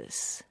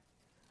nemesis.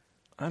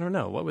 I don't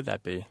know. What would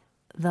that be?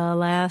 The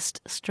last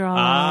straw.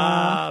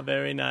 Ah,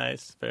 very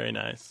nice. Very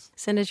nice.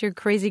 Send us your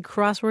crazy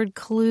crossword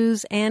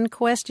clues and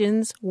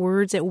questions.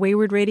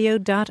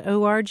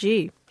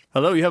 Words@waywardradio.org.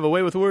 Hello, you have a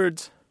way with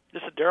words.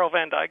 This is Daryl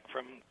Van Dyke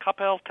from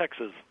Coppell,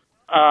 Texas.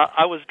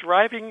 I was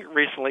driving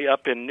recently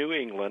up in New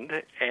England,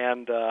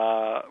 and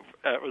I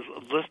was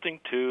listening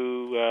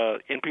to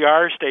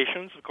NPR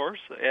stations, of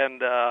course,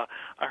 and I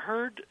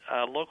heard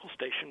a local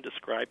station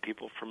describe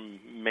people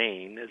from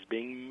Maine as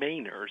being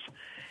Mainers.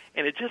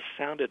 And it just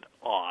sounded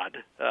odd,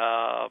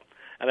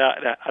 and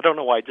I don't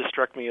know why it just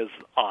struck me as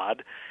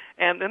odd.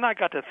 And then I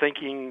got to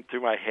thinking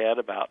through my head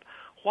about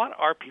what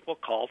are people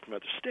called from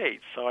other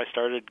states. So I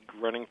started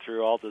running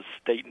through all the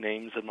state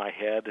names in my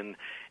head, and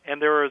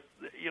there were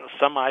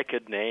some I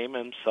could name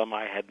and some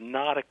I had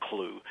not a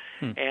clue.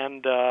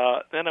 And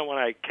then when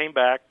I came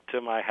back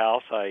to my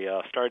house,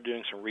 I started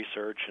doing some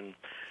research and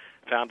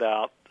found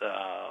out,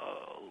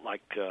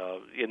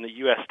 in the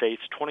U.S.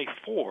 states,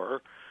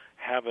 24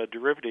 have a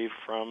derivative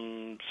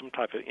from some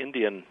type of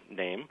Indian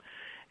name,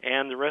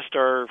 and the rest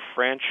are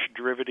French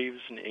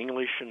derivatives in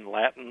English and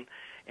Latin.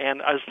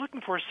 And I was looking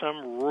for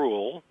some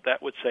rule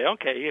that would say,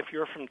 okay, if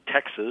you're from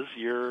Texas,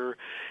 you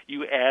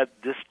add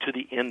this to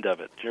the end of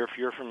it. If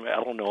you're from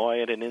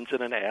Illinois and it ends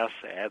in an S,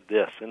 add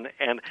this. And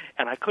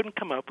I couldn't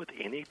come up with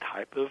any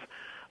type of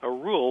a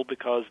rule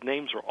because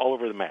names are all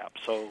over the map.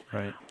 So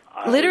right.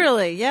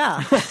 Literally,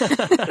 yeah.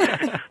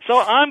 So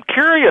I'm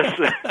curious.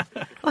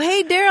 Well,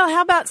 hey, Daryl,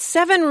 how about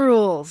 7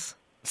 rules?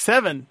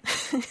 7?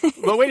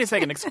 Well, wait a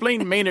second.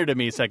 Explain Mainer to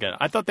me a second.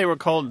 I thought they were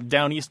called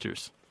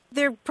Downeasters.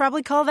 They're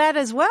probably called that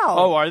as well.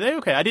 Oh, are they?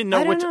 Okay. I didn't know.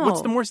 I don't know.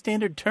 What's the more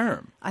standard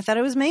term? I thought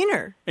it was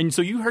Mainer. And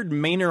so you heard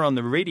Mainer on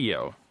the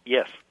radio?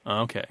 Yes.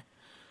 Okay.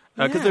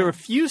 Because there are a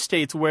few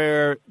states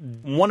where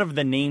one of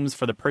the names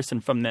for the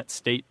person from that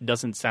state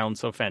doesn't sound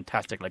so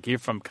fantastic. Like you're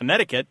from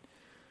Connecticut.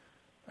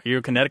 Are you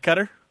a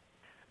Connecticutter?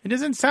 It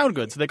doesn't sound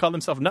good, so they call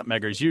themselves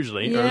nutmeggers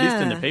usually, or at least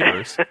in the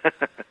papers.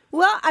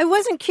 Well, I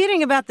wasn't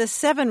kidding about the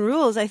 7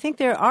 rules. I think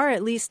there are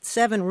at least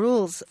 7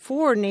 rules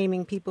for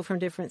naming people from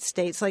different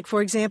states. Like,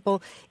 for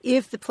example,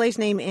 if the place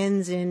name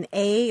ends in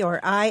A or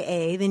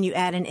IA, then you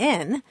add an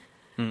N,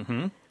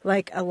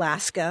 like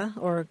Alaska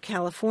or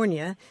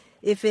California.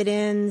 If it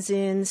ends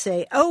in,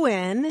 say,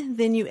 ON,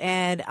 then you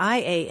add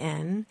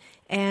IAN,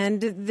 and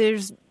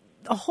there's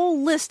a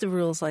whole list of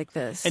rules like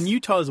this. And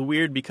Utah is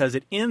weird because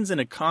it ends in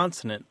a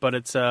consonant, but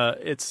it's a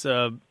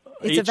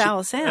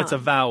vowel sound. It's a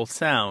vowel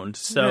sound.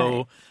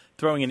 So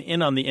throwing an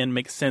N on the end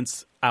makes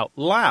sense out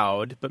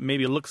loud, but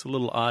maybe it looks a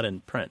little odd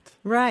in print.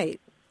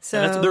 Right.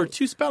 So there are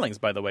 2 spellings,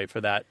 by the way,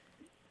 for that.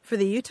 For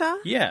the Utah?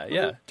 Yeah,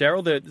 yeah.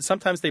 Daryl,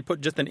 sometimes they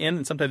put just an N,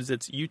 and sometimes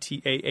it's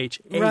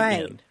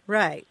UTAHAN.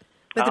 Right.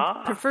 But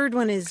the preferred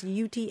one is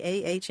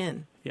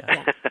UTAHN.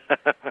 Yeah.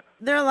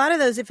 There are a lot of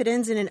those. If it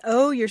ends in an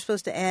O, you're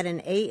supposed to add an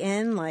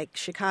AN, like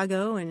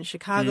Chicago and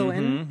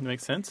Chicagoan.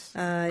 Makes sense.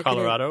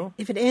 Colorado.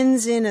 If it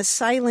ends in a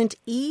silent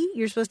E,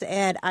 you're supposed to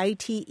add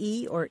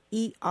ITE or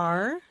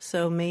ER,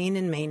 so Maine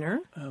and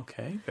Mainer.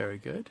 Okay, very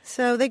good.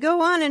 So they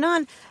go on and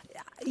on.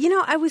 You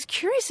know, I was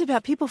curious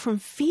about people from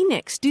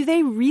Phoenix. Do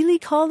they really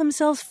call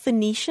themselves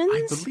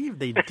Phoenicians? I believe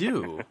they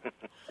do.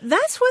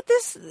 That's what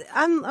this...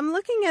 I'm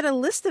looking at a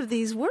list of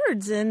these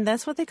words, and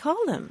that's what they call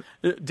them.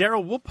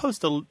 Daryl, we'll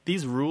post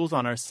these rules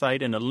on our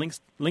site and links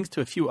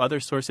to a few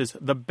other sources.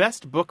 The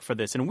best book for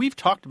this, and we've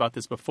talked about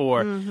this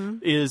before,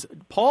 is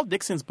Paul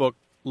Dixon's book,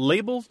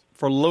 Labels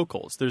for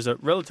Locals. There's a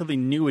relatively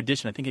new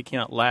edition. I think it came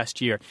out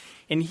last year.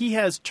 And he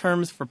has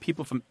terms for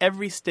people from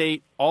every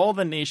state, all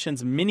the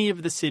nations, many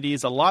of the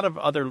cities, a lot of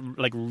other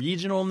like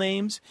regional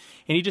names.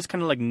 And he just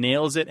kind of like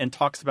nails it and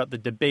talks about the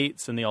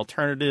debates and the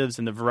alternatives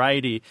and the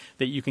variety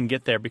that you can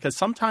get there. Because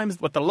sometimes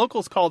what the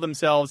locals call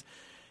themselves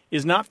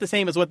is not the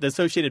same as what the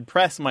Associated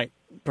Press might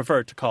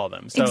prefer to call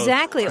them. So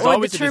exactly, or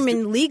the term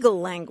in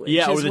legal language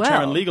or as the well.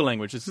 term in legal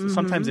language. It's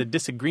sometimes a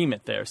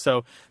disagreement there.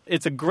 So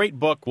it's a great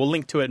book. We'll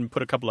link to it and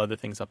put a couple other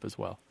things up as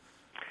well.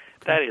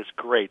 That is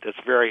great. That's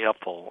very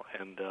helpful,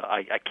 and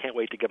I can't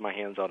wait to get my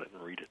hands on it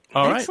and read it.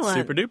 All Excellent.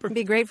 right, super duper. It'd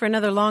be great for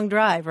another long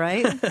drive,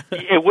 right?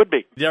 It would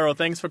be. Daryl,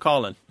 thanks for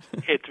calling.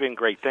 It's been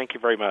great. Thank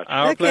you very much.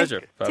 Our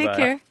pleasure. Bye-bye. Take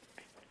care.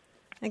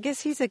 I guess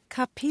he's a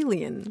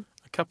Capelian.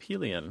 A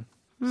Capelian.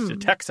 He's a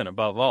Texan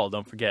above all,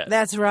 don't forget.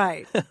 That's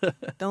right.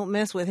 Don't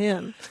mess with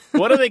him.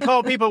 What do they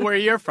call people where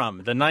you're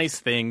from? The nice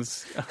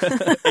things.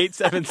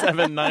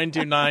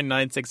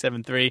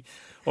 877-929-9673.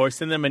 Or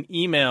send them an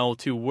email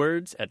to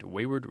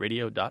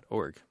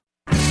words@waywardradio.org.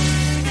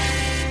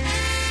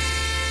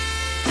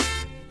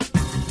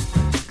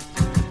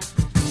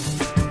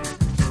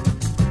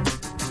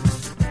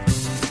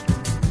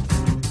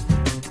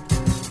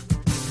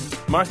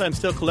 Martha, I'm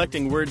still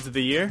collecting words of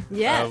the year.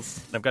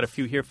 Yes. I've got a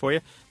few here for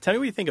you. Tell me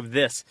what you think of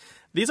this.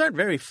 These aren't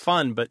very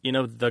fun, but, you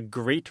know, the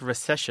Great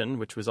Recession,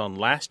 which was on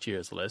last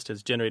year's list,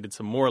 has generated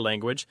some more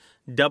language.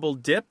 Double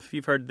dip,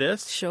 you've heard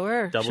this?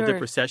 Sure. Double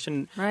dip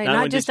recession. Right,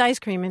 not just ice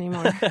cream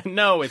anymore.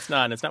 No, it's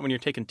not. It's not when you're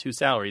taking two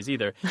salaries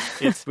either.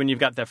 It's when you've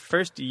got the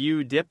first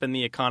U dip in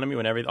the economy,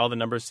 when all the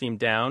numbers seem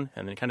down,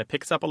 and then it kind of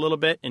picks up a little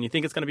bit, and you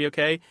think it's going to be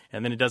okay,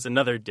 and then it does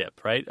another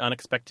dip, right?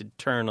 Unexpected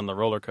turn on the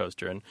roller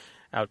coaster, and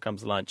out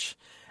comes lunch.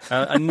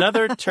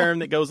 Another term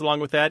that goes along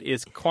with that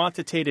is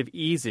quantitative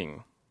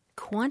easing.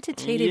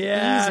 Quantitative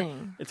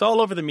easing. It's all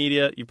over the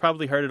media. You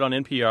probably heard it on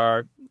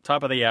NPR,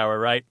 top of the hour,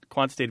 right?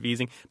 Quantitative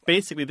easing.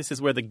 Basically, this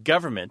is where the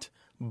government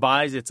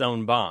buys its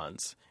own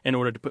bonds in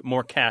order to put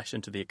more cash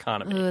into the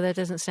economy. Oh, that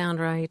doesn't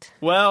sound right.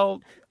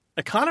 Well,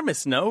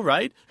 economists know,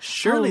 right?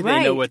 Surely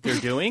they know what they're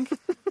doing.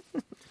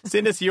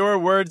 Send us your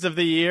words of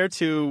the year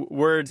to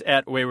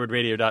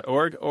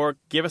words@waywardradio.org or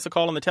give us a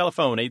call on the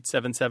telephone,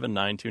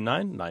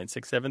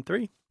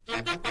 877-929-9673.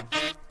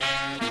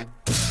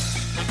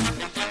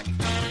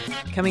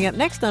 Coming up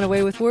next on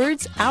Away with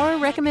Words, our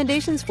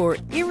recommendations for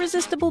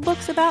irresistible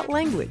books about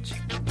language.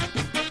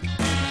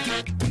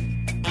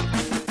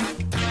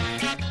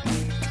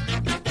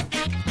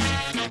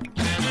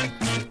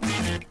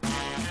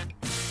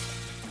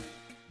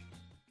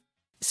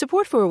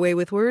 Support for Away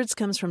with Words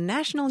comes from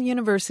National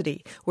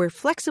University, where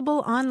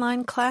flexible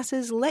online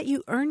classes let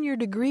you earn your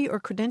degree or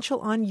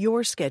credential on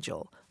your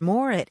schedule.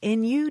 More at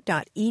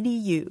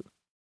nu.edu.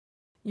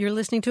 You're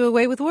listening to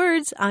Away with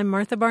Words. I'm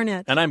Martha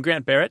Barnett. And I'm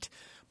Grant Barrett.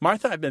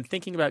 Martha, I've been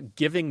thinking about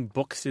giving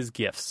books as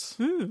gifts.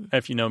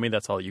 If you know me,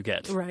 that's all you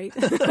get. Right.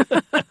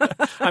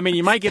 I mean,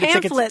 you might get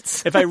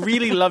pamphlets. a ticket. If I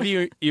really love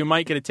you, you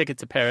might get a ticket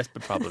to Paris,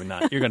 but probably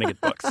not. You're going to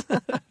get books.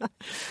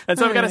 And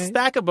so I've got a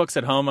stack of books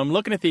at home. I'm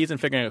looking at these and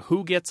figuring out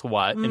who gets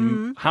what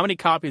and how many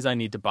copies I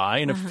need to buy.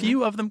 And a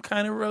few of them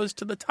kind of rose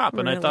to the top,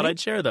 and I thought I'd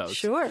share those.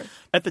 Sure.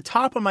 At the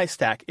top of my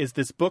stack is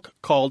this book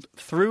called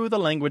Through the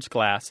Language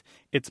Glass.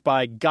 It's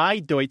by Guy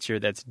Deutscher.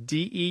 That's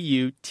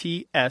Deutscher.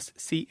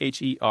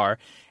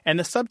 And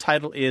the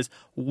subtitle is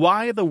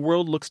Why the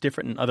World Looks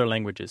Different in Other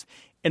Languages.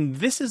 And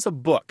this is a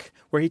book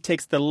where he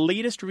takes the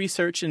latest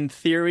research and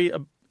theory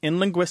in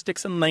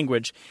linguistics and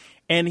language,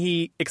 and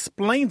he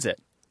explains it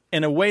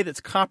in a way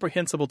that's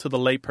comprehensible to the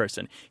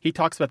layperson. He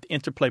talks about the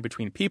interplay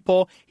between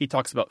people. He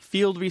talks about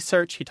field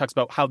research. He talks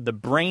about how the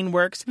brain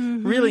works.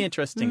 Really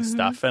interesting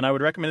stuff. And I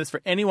would recommend this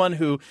for anyone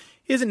who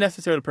isn't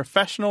necessarily a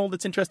professional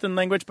that's interested in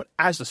language, but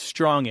has a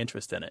strong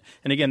interest in it.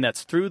 And again,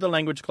 that's Through the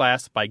Language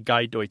Glass by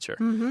Guy Deutscher.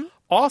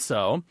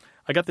 Also,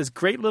 I got this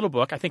great little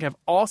book. I think I've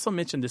also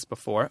mentioned this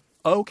before.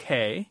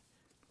 Okay.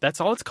 That's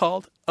all it's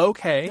called.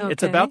 Okay.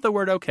 It's about the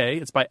word okay.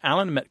 It's by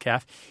Alan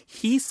Metcalf.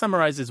 He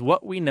summarizes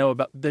what we know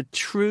about the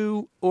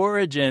true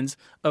origins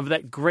of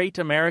that great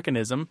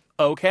Americanism,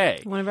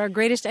 okay. One of our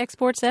greatest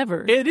exports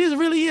ever. It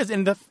really is.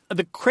 And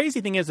the crazy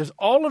thing is there's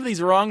all of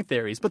these wrong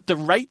theories, but the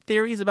right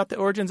theories about the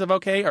origins of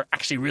okay are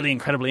actually really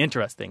incredibly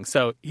interesting.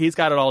 So he's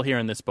got it all here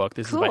in this book.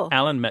 This is by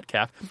Alan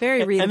Metcalf.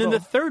 Very readable. And then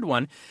the third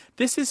one,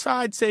 this is,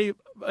 I'd say,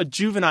 a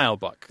juvenile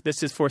book.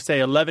 This is for, say,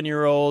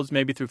 11-year-olds,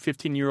 maybe through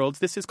 15-year-olds.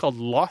 This is called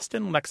Lost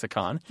in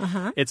Lexicon.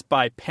 It's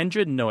by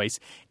Pendred Noyce.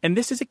 And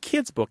this is a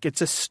kid's book.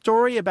 It's a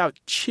story about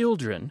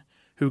children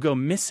who go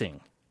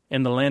missing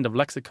in the land of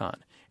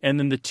lexicon. And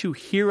then the two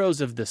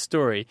heroes of the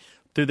story,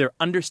 through their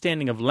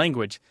understanding of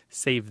language,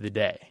 save the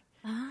day.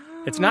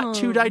 It's not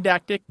too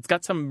didactic. It's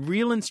got some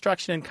real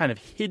instruction kind of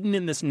hidden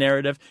in this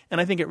narrative, and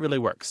I think it really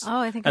works. Oh,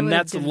 I think and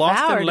that's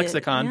Lost in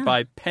Lexicon it.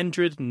 by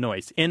Pendred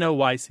Noyce,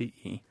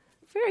 Noyce.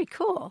 Very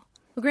cool.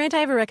 Well, Grant, I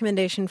have a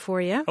recommendation for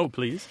you. Oh,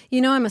 please.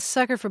 You know, I'm a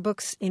sucker for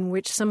books in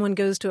which someone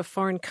goes to a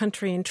foreign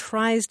country and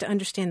tries to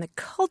understand the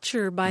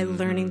culture by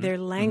learning their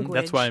language.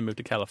 That's why I moved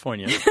to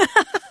California.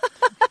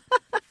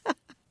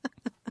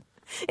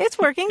 It's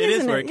working, isn't it?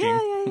 It is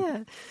working.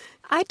 Yeah.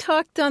 I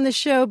talked on the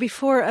show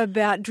before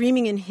about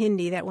Dreaming in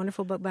Hindi, that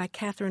wonderful book by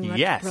Catherine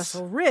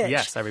Russell Rich.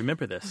 Yes, I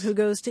remember this. Who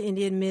goes to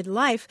India in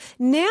midlife.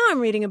 Now I'm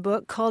reading a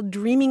book called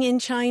Dreaming in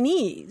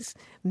Chinese,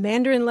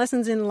 Mandarin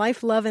Lessons in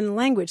Life, Love, and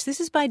Language. This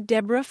is by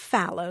Deborah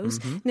Fallows.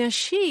 Now,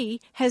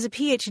 she has a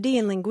PhD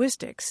in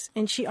linguistics,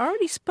 and she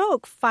already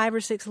spoke 5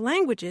 or 6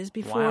 languages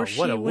before she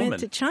went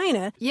to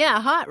China.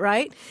 Yeah, hot,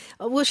 right?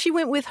 Well, she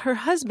went with her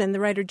husband, the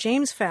writer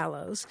James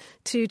Fallows,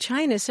 to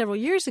China several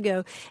years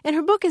ago, and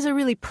her book is a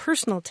really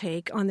personal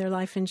take on their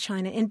life in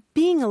China. And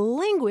being a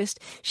linguist,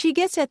 she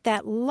gets at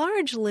that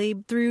largely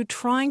through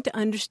trying to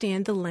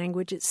understand the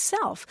language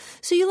itself.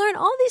 So you learn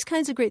all these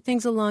kinds of great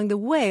things along the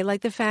way,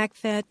 like the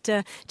fact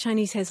that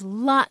Chinese has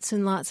lots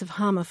and lots of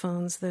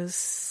homophones, those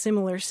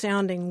similar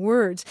sounding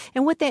words.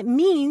 And what that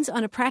means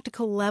on a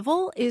practical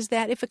level is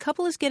that if a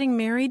couple is getting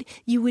married,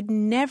 you would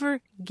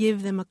never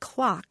give them a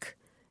clock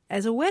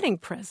as a wedding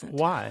present.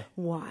 Why?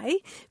 Why?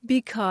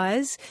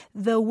 Because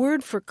the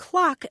word for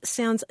clock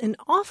sounds an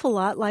awful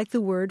lot like the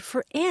word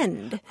for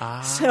end.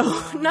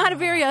 So not a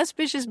very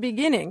auspicious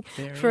beginning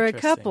for a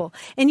couple.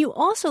 And you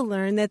also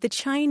learn that the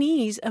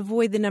Chinese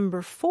avoid the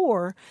number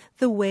 4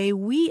 the way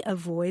we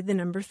avoid the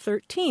number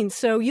 13.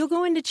 So you'll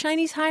go into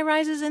Chinese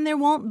high-rises and there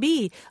won't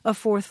be a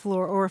 4th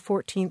floor or a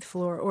 14th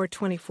floor or a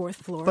 24th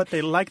floor. But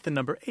they like the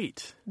number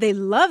 8. They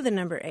love the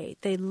number 8.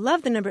 They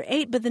love the number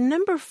 8, but the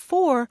number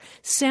 4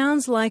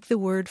 sounds like the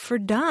word for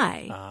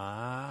die.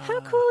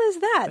 How cool is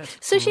that?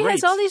 So she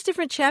has all these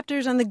different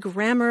chapters on the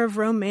grammar of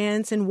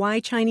romance and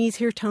why Chinese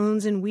hear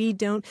tones and we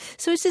don't.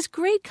 So it's this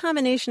great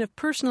combination of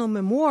personal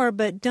memoir,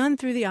 but done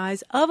through the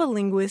eyes of a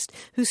linguist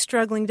who's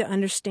struggling to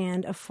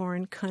understand a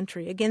foreign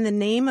country. Again, the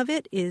name of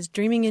it is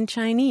Dreaming in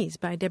Chinese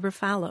by Deborah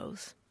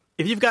Fallows.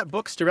 If you've got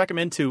books to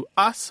recommend to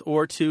us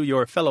or to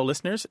your fellow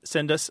listeners,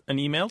 send us an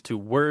email to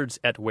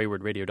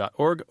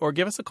words@waywardradio.org or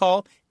give us a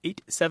call,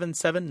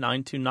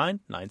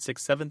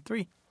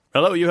 877-929-9673.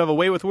 Hello, you have a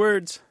way with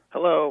words.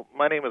 Hello,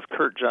 my name is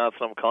Kurt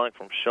Johnson. I'm calling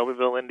from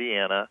Shelbyville,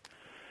 Indiana,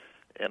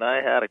 and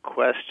I had a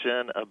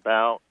question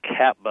about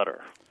cat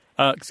butter.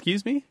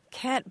 Excuse me?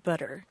 Cat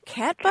butter.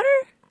 Cat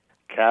butter?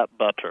 Cat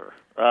butter.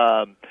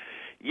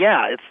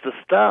 Yeah, it's the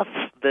stuff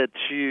that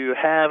you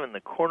have in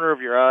the corner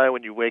of your eye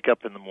when you wake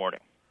up in the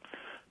morning.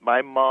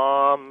 My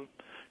mom,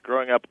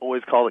 growing up,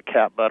 always called it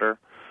cat butter,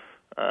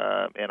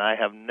 and I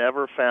have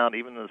never found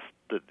even this.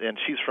 And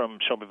she's from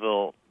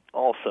Shelbyville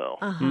also,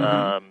 and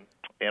I've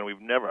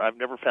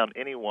never found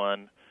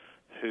anyone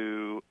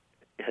who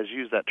has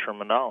used that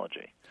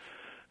terminology.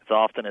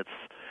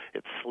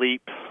 It's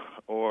sleep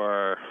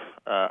or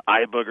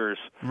eye boogers.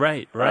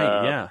 Right,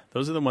 yeah.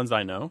 Those are the ones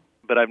I know.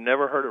 But I've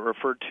never heard it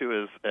referred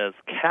to as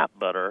cat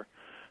butter.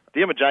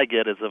 The image I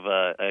get is of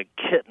a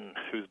kitten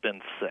who's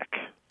been sick.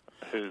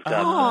 Who's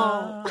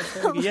got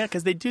yeah,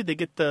 because they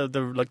get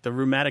the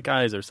rheumatic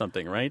eyes or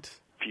something, right?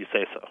 If you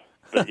say so.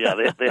 But yeah,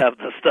 they have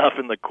the stuff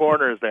in the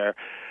corners there.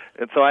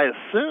 And so I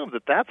assume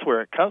that that's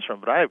where it comes from,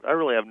 but I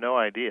really have no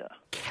idea.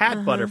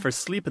 Cat butter for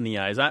sleep in the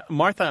eyes.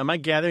 Martha, am I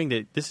gathering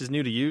that this is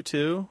new to you,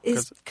 too?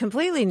 It's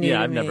completely new to me.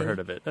 Yeah, I've never heard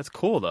of it. That's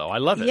cool, though. I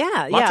love it.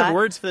 Yeah, Lots of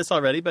words for this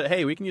already, but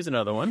hey, we can use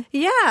another one.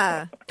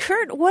 Yeah.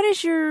 Kurt, what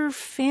is your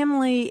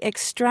family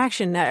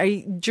extraction? Are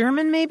you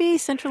German, maybe?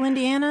 Central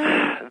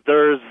Indiana?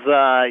 There's,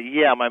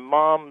 my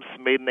mom's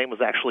maiden name was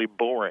actually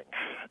Boring,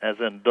 as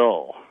in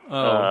dull.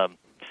 Oh.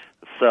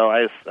 So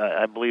I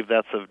believe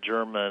that's of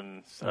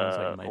German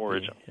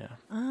origin. Yeah.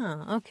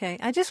 Oh, okay.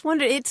 I just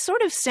wondered, it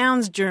sort of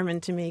sounds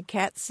German to me,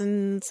 cats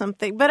and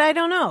something, but I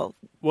don't know.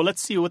 Well,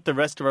 let's see what the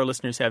rest of our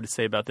listeners have to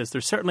say about this.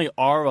 There certainly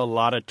are a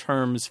lot of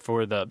terms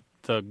for the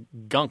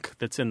gunk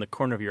that's in the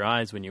corner of your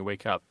eyes when you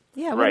wake up.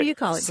 Yeah, what do you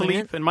call it? Sleep.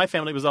 Grant? And my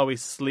family was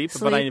always sleep,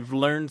 but I've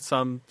learned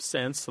some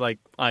sense, like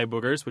eye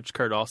boogers, which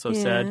Kurt also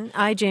said.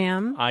 Eye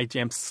jam. Eye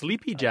jam.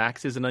 Sleepy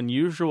jacks is an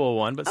unusual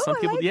one, but some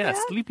people, that.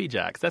 sleepy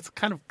jacks. That's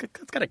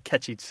got a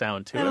catchy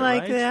sound to it, I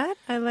like right? that.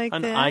 I like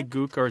that. An eye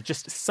gook, or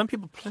just some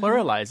people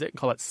pluralize it and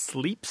call it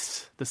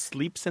sleeps. The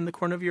sleeps in the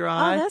corner of your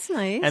eye. Oh, that's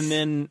nice. And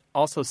then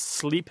also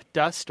sleep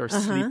dust or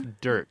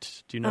sleep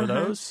dirt. Do you know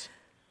those?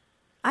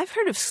 I've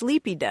heard of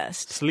sleepy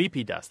dust.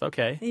 Sleepy dust,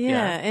 okay.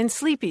 Yeah, and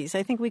sleepies.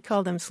 I think we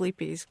called them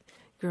sleepies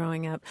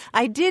growing up.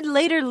 I did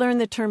later learn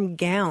the term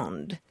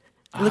gowned.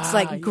 Looks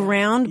like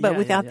ground, but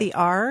without the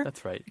R.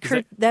 That's right.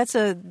 Kurt, that's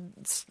a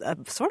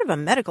sort of a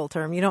medical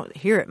term. You don't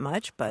hear it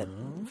much, but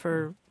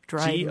for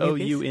dry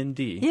GOUND.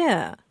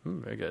 Yeah.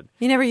 Very good.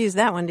 You never used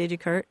that one, did you,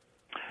 Kurt?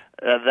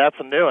 That's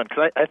a new one,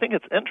 because I think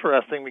it's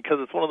interesting because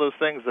it's one of those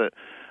things that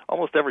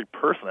almost every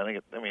person,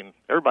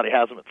 everybody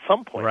has them at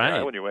some point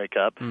when you wake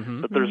up,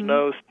 but there's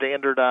no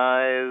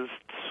standardized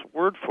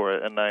word for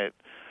it. And I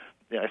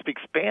speak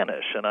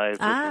Spanish, and it's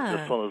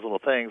just one of those little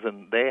things,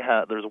 and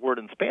there's a word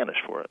in Spanish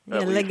for it.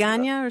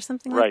 Legaña or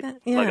something like that?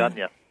 Right,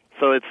 legaña.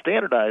 So it's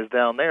standardized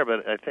down there,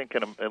 but I think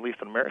at least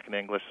in American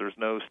English, there's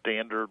no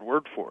standard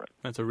word for it.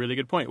 That's a really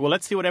good point. Well,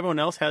 let's see what everyone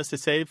else has to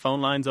say.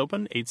 Phone lines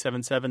open,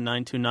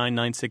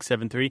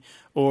 877-929-9673,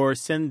 or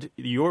send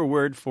your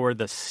word for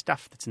the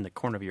stuff that's in the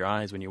corner of your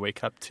eyes when you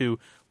wake up to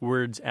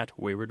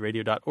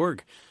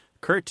words@waywardradio.org.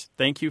 Kurt,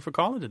 thank you for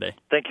calling today.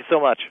 Thank you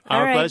so much.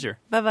 Our pleasure.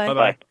 Bye-bye.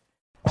 Bye-bye.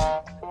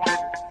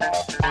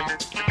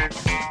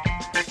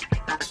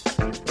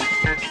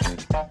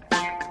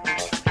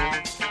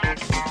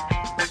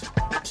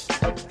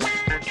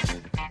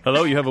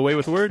 Hello, you have a way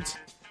with words?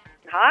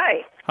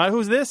 Hi. Hi,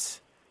 who's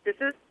this? This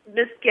is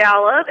Miss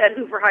Gallup at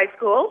Hoover High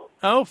School.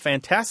 Oh,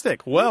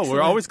 fantastic. Well,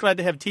 we're always glad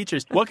to have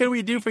teachers. What can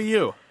we do for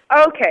you?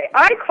 Okay,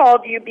 I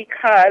called you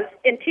because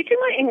in teaching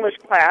my English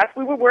class,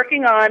 we were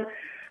working on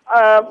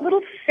little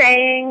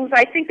sayings.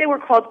 I think they were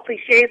called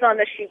cliches on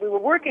the sheet we were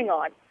working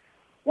on.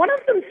 One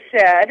of them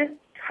said,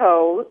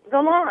 toe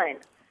the line.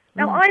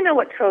 Now, I know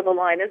what toe the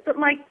line is, but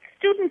my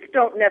students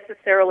don't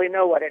necessarily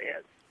know what it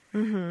is.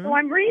 So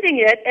I'm reading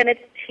it, and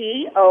it's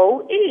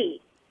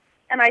T-O-E.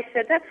 And I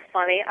said, that's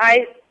funny.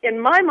 In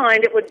my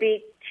mind, it would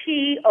be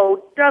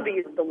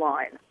T-O-W, the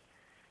line.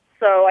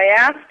 So I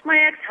asked my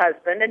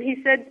ex-husband, and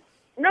he said,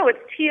 no, it's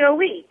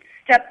T-O-E.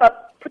 Step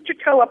up, put your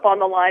toe up on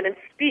the line and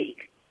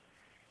speak.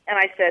 And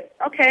I said,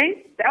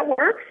 okay, that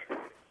works.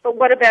 But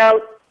what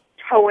about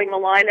towing the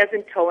line as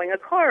in towing a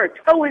car,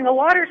 towing a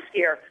water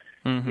skier?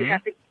 You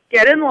have to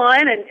get in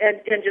line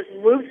and just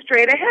move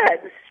straight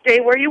ahead, stay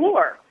where you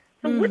were.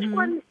 So which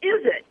one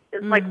is it,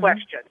 is my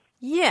question.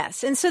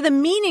 Yes, and so the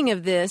meaning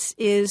of this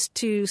is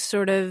to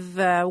sort of,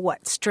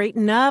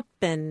 straighten up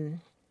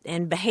and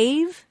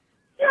behave?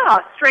 Yeah,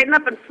 straighten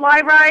up and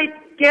fly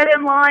right, get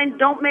in line,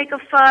 don't make a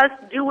fuss,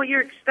 do what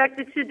you're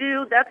expected to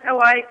do. That's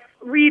how I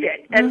read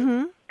it.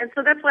 And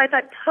so that's why I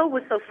thought toe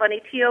was so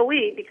funny,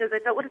 T-O-E, because I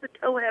thought, what does the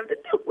toe have to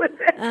do with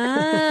it?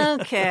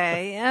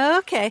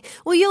 Okay.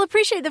 Well, you'll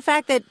appreciate the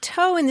fact that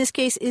toe in this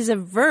case is a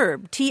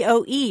verb.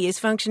 T-O-E is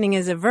functioning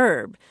as a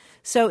verb.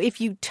 So if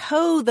you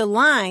toe the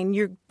line,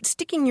 you're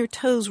sticking your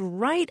toes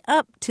right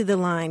up to the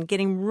line,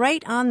 getting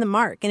right on the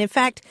mark. And in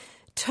fact,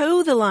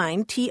 toe the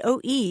line,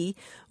 T-O-E,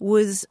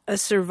 was a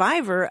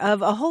survivor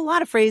of a whole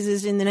lot of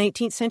phrases in the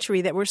 19th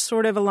century that were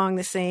sort of along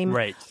the same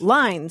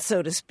line,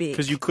 so to speak.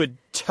 Because you could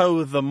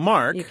toe the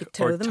mark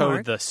or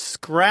toe the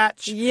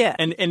scratch. Yeah.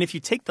 And if you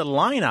take the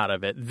line out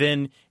of it,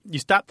 then you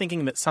stop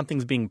thinking that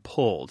something's being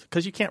pulled,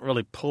 because you can't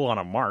really pull on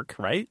a mark,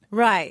 right?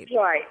 Right.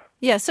 Right.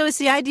 Yeah, so it's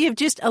the idea of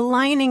just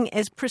aligning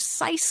as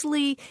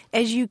precisely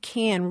as you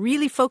can,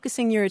 really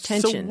focusing your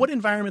attention. So what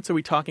environments are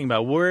we talking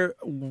about?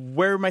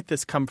 Where might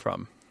this come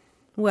from?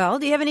 Well,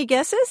 do you have any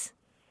guesses?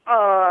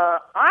 I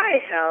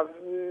have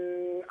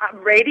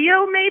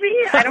radio, maybe?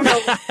 I don't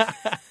know.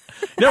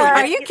 No,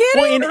 are you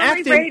kidding? Well, in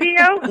acting,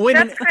 radio?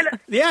 That's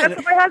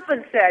what my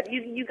husband said.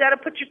 You got to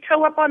put your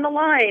toe up on the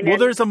line. Well,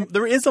 there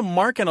is a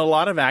mark in a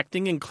lot of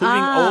acting,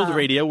 including old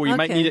radio, where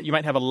you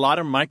might have a lot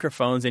of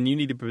microphones, and you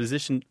need to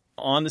position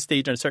on the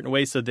stage in a certain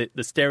way so that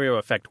the stereo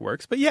effect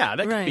works. But yeah,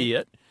 that could be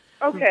it.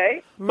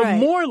 Okay. But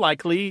more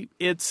likely,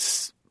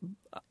 it's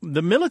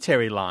the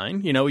military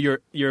line. You know,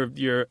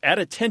 you're at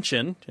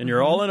attention, and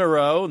you're all in a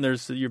row, and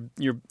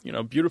you're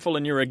beautiful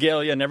in your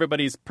regalia, and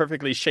everybody's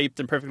perfectly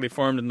shaped and perfectly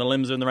formed, and the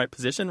limbs are in the right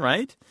position,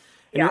 right?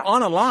 And you're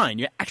on a line.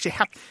 You actually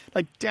have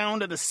down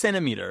to the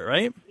centimeter,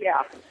 right?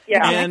 Yeah.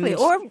 Exactly.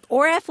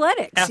 Or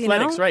athletics.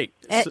 Athletics, right?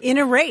 In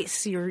a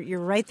race, you're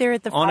right there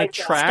at the on a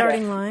track,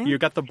 starting line. You've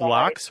got the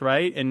blocks,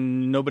 right?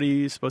 And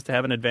nobody's supposed to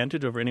have an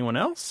advantage over anyone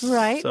else.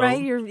 Right.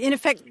 You're, in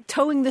effect,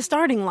 towing the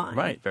starting line.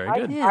 Right, very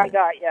good. I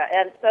got you.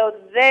 And so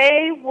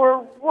they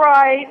were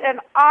right, and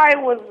I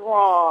was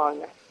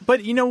wrong.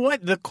 But you know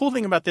what? The cool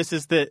thing about this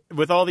is that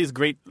with all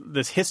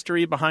this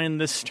history behind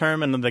this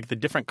term and the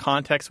different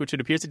contexts which it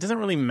appears, it doesn't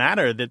really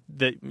matter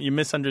that you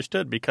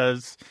misunderstood,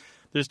 because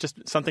there's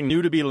just something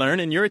new to be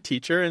learned, and you're a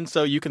teacher, and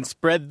so you can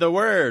spread the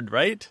word,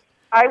 right?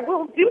 I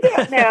will do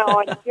that now.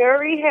 I'm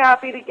very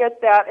happy to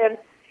get that. And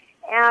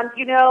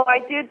I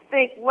did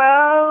think,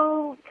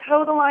 well,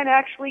 toe the line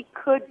actually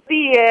could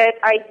be it.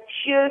 I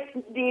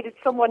just needed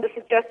someone to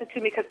suggest it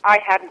to me because I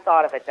hadn't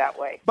thought of it that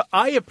way. But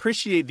I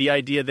appreciate the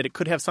idea that it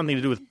could have something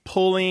to do with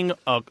pulling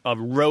a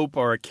rope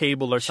or a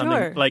cable or something.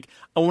 Sure. Like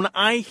when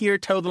I hear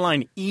toe the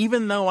line,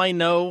 even though I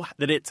know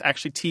that it's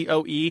actually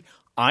T-O-E,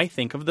 I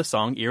think of the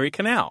song Erie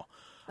Canal.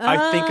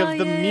 I think of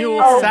the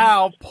mule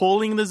sow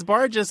pulling these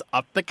barges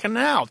up the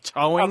canal,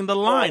 towing the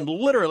line,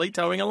 literally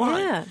towing a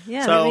line.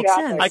 Yeah, so that makes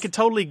sense. I could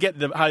totally get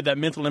how that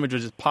mental image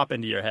would just pop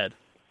into your head.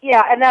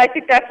 Yeah, and I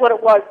think that's what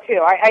it was, too.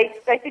 I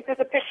think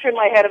there's a picture in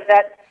my head of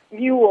that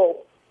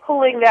mule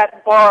pulling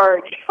that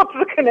barge up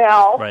the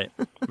canal. Right,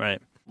 right.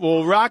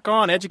 Well, rock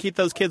on. Educate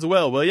those kids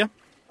well, will you?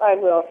 I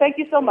will. Thank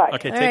you so much.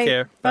 Okay, take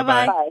care.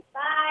 Bye-bye. Bye.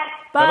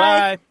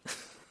 Bye-bye.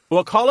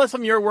 Well, call us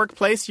from your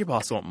workplace. Your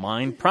boss won't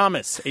mind.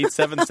 Promise.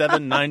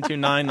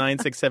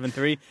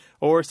 877-929-9673.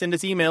 Or send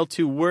us email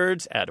to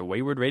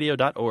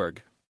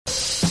words@waywardradio.org.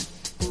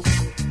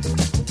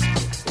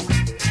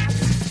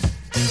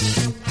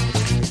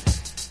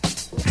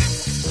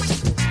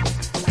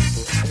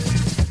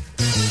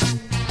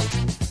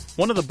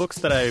 One of the books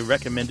that I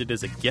recommended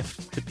as a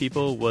gift to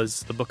people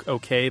was the book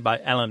OK by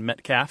Alan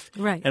Metcalf.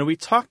 Right. And we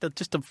talked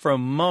just for a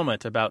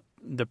moment about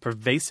the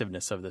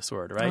pervasiveness of this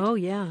word, right? Oh,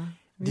 yeah.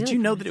 Did you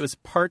know that it was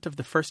part of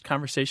the first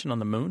conversation on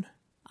the moon?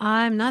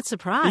 I'm not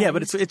surprised. Yeah,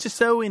 but it's just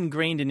so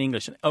ingrained in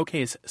English. And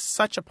OK is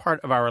such a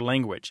part of our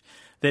language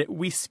that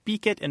we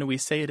speak it and we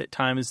say it at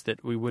times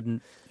that we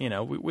wouldn't, we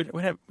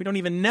don't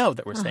even know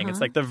that we're saying it.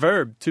 It's like the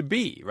verb to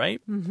be,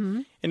 right?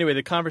 Mm-hmm. Anyway,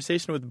 the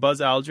conversation with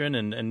Buzz Aldrin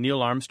and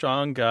Neil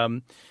Armstrong,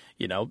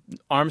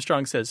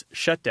 Armstrong says,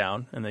 shut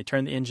down, and they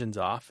turn the engines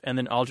off. And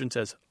then Aldrin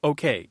says,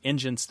 okay,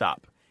 engine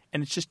stop.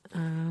 And it's just,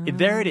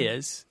 there it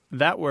is,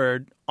 that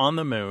word on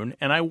the moon.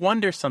 And I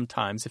wonder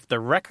sometimes if the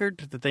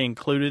record that they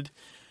included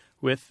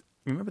with,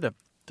 remember the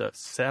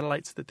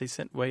satellites that they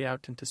sent way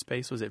out into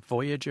space? Was it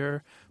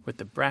Voyager with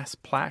the brass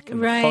plaque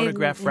and the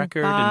photograph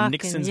record and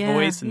Nixon's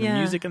voice and the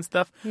music and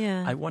stuff?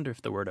 Yeah. I wonder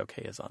if the word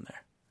okay is on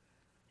there.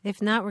 If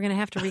not, we're going to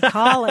have to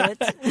recall it.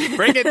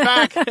 Bring it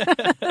back.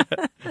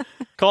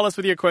 Call us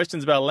with your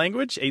questions about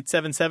language,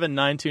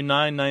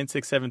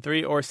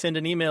 877-929-9673, or send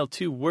an email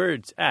to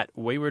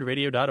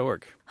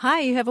words@waywardradio.org. Hi,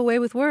 you have a way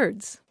with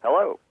words.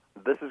 Hello.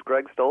 This is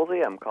Greg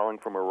Stolze. I'm calling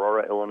from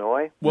Aurora,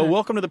 Illinois. Well,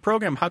 welcome to the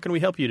program. How can we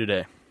help you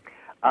today?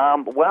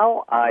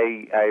 Well,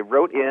 I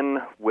wrote in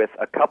with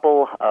a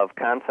couple of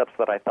concepts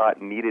that I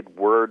thought needed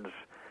words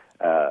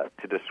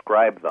to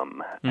describe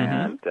them,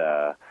 and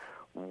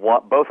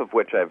both of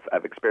which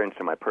I've experienced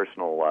in my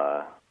personal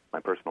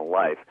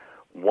life.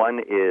 One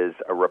is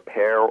a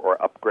repair or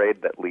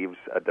upgrade that leaves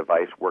a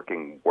device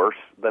working worse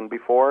than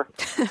before.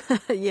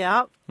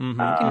 Yeah,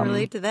 I can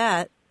relate to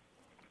that.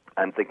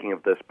 I'm thinking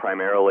of this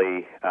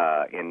primarily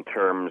in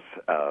terms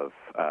of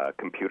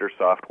computer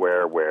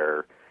software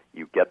where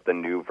you get the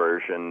new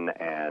version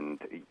and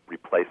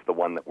replace the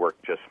one that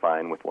worked just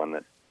fine with one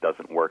that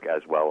doesn't work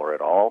as well or at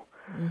all.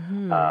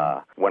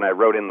 When I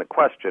wrote in the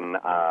question,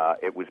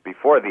 it was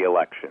before the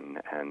election,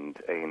 and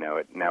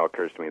it now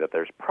occurs to me that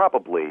there's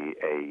probably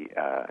a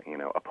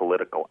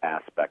political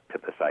aspect to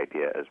this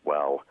idea as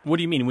well. What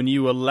do you mean? When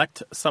you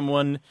elect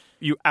someone,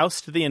 you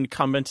oust the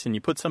incumbent and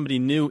you put somebody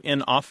new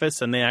in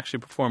office and they actually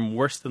perform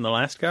worse than the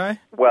last guy?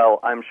 Well,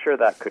 I'm sure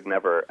that could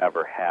never,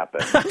 ever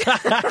happen,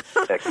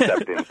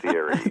 except in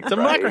theory.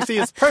 Democracy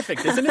is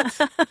perfect, isn't it?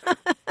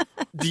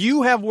 Do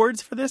you have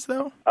words for this,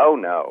 though? Oh,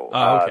 no.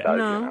 Oh,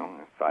 okay.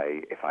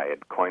 If I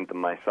had coined them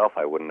myself,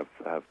 I wouldn't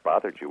have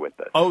bothered you with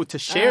this. Oh, to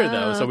share,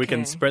 though, so we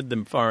can spread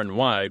them far and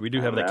wide. We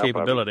do have that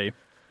capability.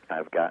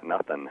 I've got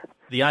nothing.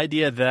 The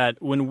idea that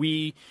when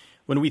we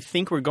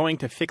think we're going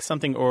to fix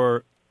something,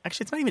 or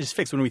actually it's not even just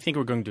fix, when we think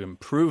we're going to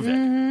improve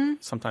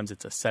it, sometimes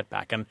it's a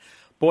setback. And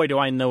boy, do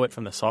I know it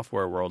from the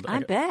software world. I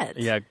bet.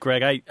 Yeah,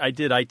 Greg, I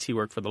did IT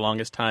work for the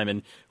longest time,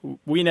 and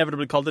we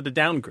inevitably called it a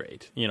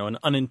downgrade, an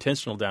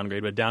unintentional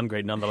downgrade, but a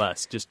downgrade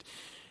nonetheless. Just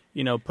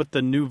put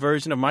the new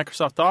version of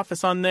Microsoft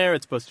Office on there.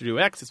 It's supposed to do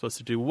X, it's supposed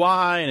to do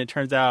Y, and it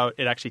turns out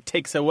it actually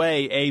takes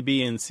away A,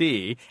 B, and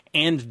C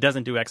and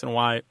doesn't do X and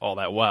Y all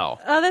that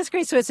well. Oh, that's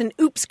great. So it's an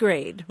oops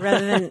grade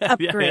rather than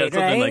upgrade, something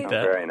right? like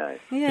that. Very nice.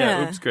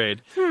 Yeah, oops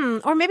grade.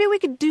 Or maybe we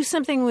could do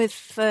something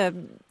with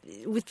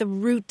the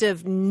root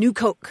of New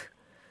Coke.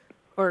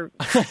 Or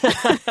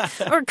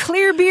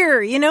clear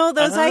beer,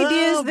 those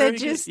ideas that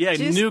just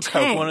New Coke,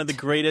 tanked. one of the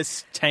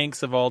greatest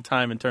tanks of all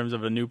time in terms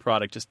of a new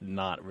product, just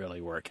not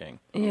really working.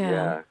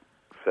 Yeah.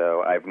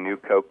 So I've New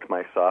Coked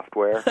my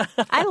software.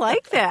 I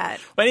like that.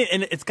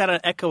 And it's got an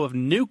echo of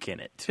nuke in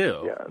it,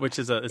 too, which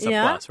is a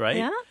plus, right?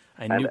 Yeah.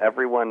 And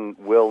everyone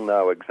will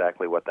know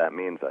exactly what that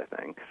means, I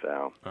think.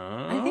 So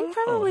I think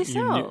probably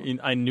so.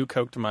 I New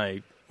Coked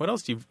my... What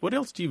else do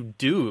you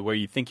do where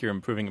you think you're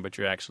improving, but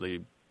you're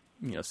actually...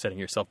 setting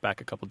yourself back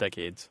a couple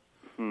decades.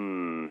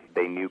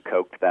 They New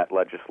Coked that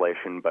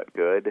legislation, but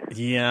good.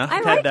 Yeah, I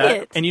I've like had that.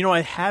 it. And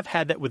I have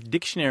had that with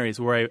dictionaries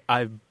where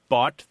I've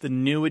bought the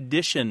new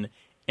edition,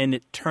 and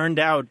it turned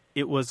out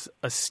it was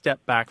a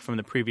step back from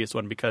the previous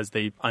one because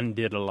they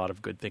undid a lot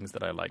of good things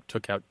that I liked.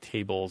 Took out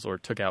tables or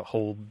took out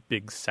whole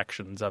big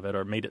sections of it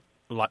or made it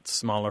a lot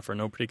smaller for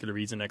no particular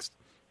reason. I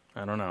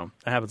don't know.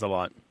 That happens a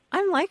lot.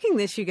 I'm liking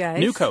this, you guys.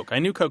 New Coke. I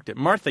New Coked it.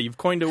 Martha, you've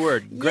coined a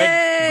word. Yay!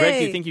 Greg,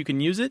 do you think you can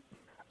use it?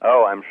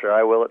 Oh, I'm sure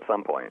I will at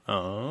some point.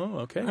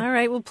 Oh, okay. All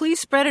right. Well, please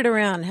spread it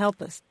around. Help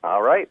us.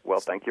 All right. Well,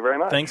 thank you very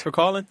much. Thanks for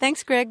calling.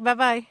 Thanks, Greg.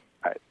 Bye-bye.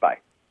 All right. Bye.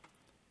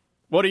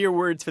 What are your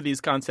words for these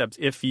concepts?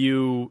 If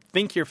you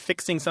think you're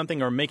fixing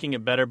something or making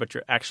it better, but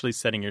you're actually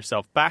setting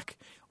yourself back,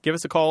 give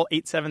us a call,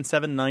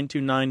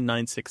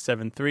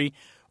 877-929-9673,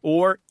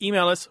 or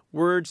email us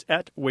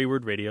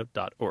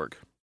words@waywardradio.org.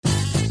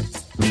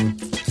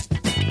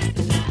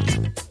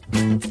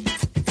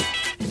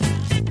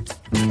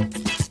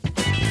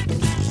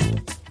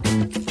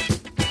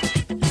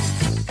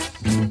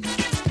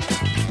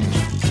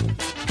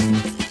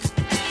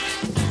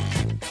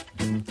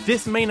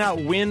 This may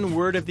not win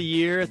Word of the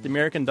Year at the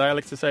American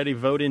Dialect Society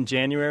vote in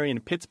January in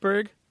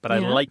Pittsburgh, but I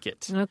like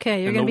it.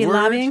 Okay, you're going to be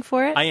lobbying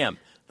for it? I am.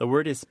 The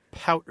word is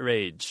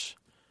poutrage.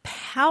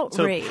 Poutrage.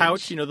 So pout,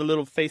 the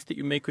little face that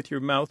you make with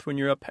your mouth when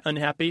you're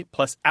unhappy,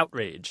 plus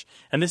outrage.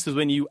 And this is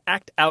when you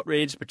act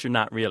outraged, but you're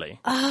not really.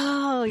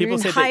 Oh, you're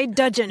in high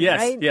dudgeon, yes,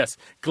 right? Yes,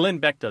 Glenn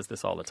Beck does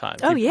this all the time.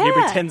 Oh, He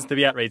pretends to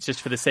be outraged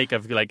just for the sake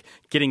of,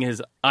 getting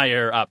his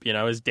ire up,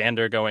 his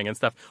dander going and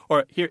stuff.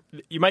 Or here,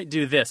 you might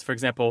do this. For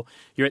example,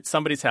 you're at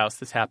somebody's house,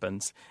 this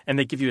happens, and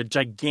they give you a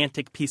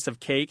gigantic piece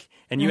of cake,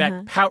 and you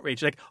act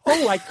poutrage. Like,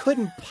 oh, I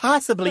couldn't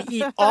possibly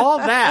eat all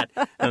that.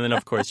 And then,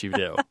 of course, you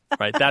do,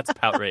 right? That's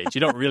poutrage.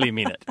 You don't really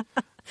mean it.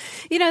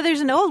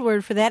 There's an old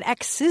word for that,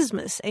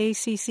 axismus,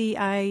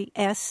 A-C-C-I-S-M-U-S.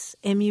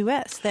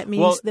 That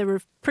means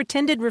the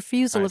pretended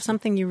refusal of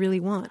something you really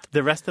want.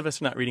 The rest of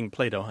us are not reading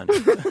Plato, honey.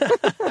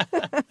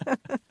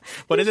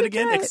 What is it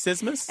again?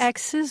 Axismus?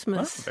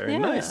 Axismus. Oh, very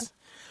nice.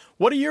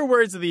 What are your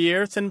words of the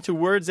year? Send them to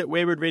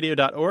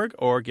words@waywardradio.org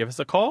or give us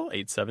a call,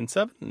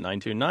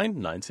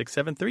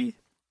 877-929-9673.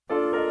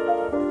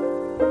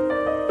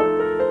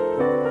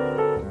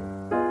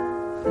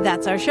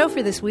 That's our show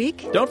for this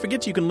week. Don't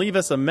forget you can leave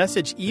us a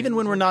message even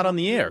when we're not on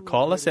the air.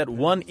 Call us at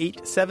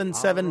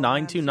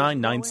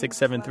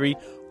 1-877-929-9673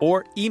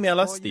 or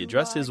email us. The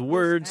address is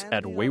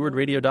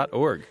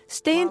words@waywardradio.org.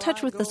 Stay in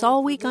touch with us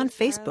all week on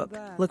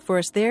Facebook. Look for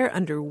us there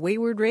under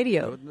Wayward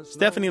Radio.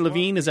 Stephanie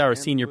Levine is our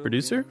senior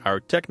producer. Our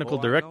technical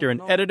director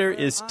and editor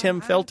is Tim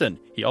Felton.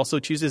 He also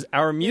chooses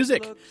our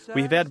music.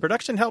 We've had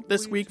production help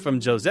this week from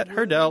Josette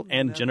Hurdell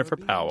and Jennifer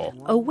Powell.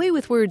 A Way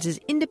with Words is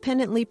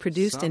independently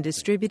produced and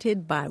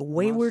distributed by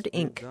Wayward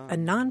Inc., a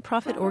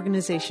nonprofit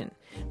organization.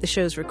 The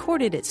show's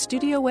recorded at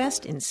Studio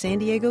West in San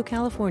Diego,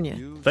 California.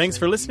 Thanks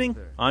for listening.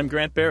 I'm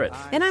Grant Barrett.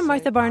 And I'm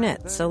Martha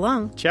Barnett. So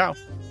long. Ciao.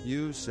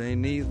 You say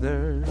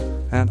neither,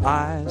 and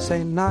I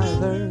say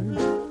neither.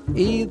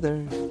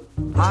 Either,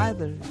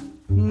 either,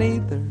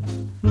 neither,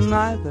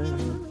 neither.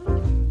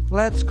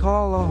 Let's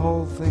call the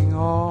whole thing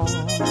off.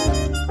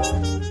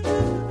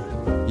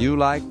 You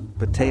like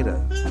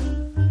potato,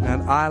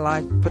 and I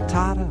like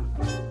patata.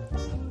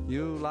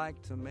 You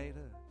like tomato.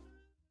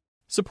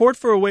 Support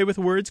for A Way with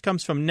Words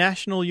comes from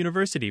National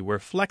University, where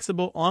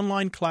flexible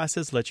online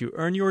classes let you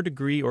earn your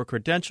degree or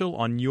credential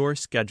on your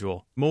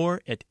schedule.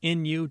 More at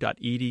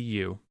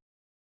nu.edu.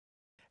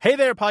 Hey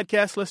there,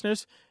 podcast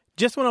listeners.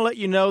 Just want to let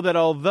you know that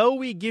although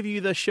we give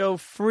you the show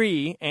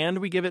free and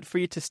we give it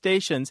free to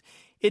stations,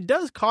 it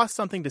does cost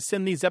something to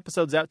send these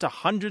episodes out to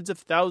hundreds of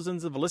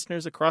thousands of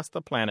listeners across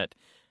the planet.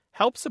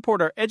 Help support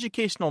our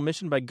educational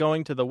mission by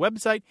going to the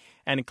website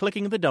and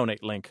clicking the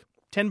donate link.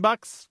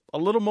 $10? A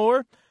little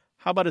more?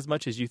 How about as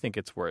much as you think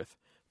it's worth?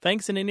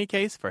 Thanks in any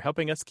case for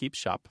helping us keep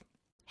shop.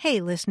 Hey,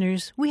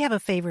 listeners, we have a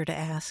favor to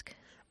ask.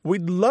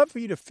 We'd love for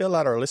you to fill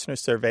out our listener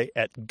survey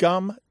at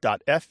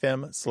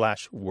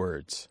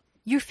gum.fm/words.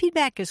 Your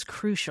feedback is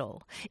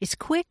crucial. It's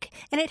quick,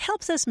 and it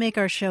helps us make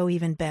our show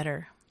even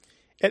better.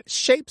 It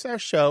shapes our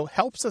show,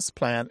 helps us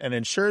plan, and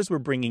ensures we're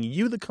bringing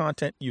you the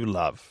content you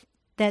love.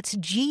 That's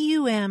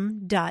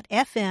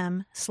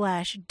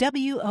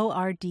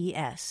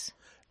gum.fm/WORDS.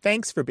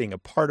 Thanks for being a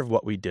part of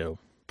what we do.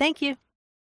 Thank you.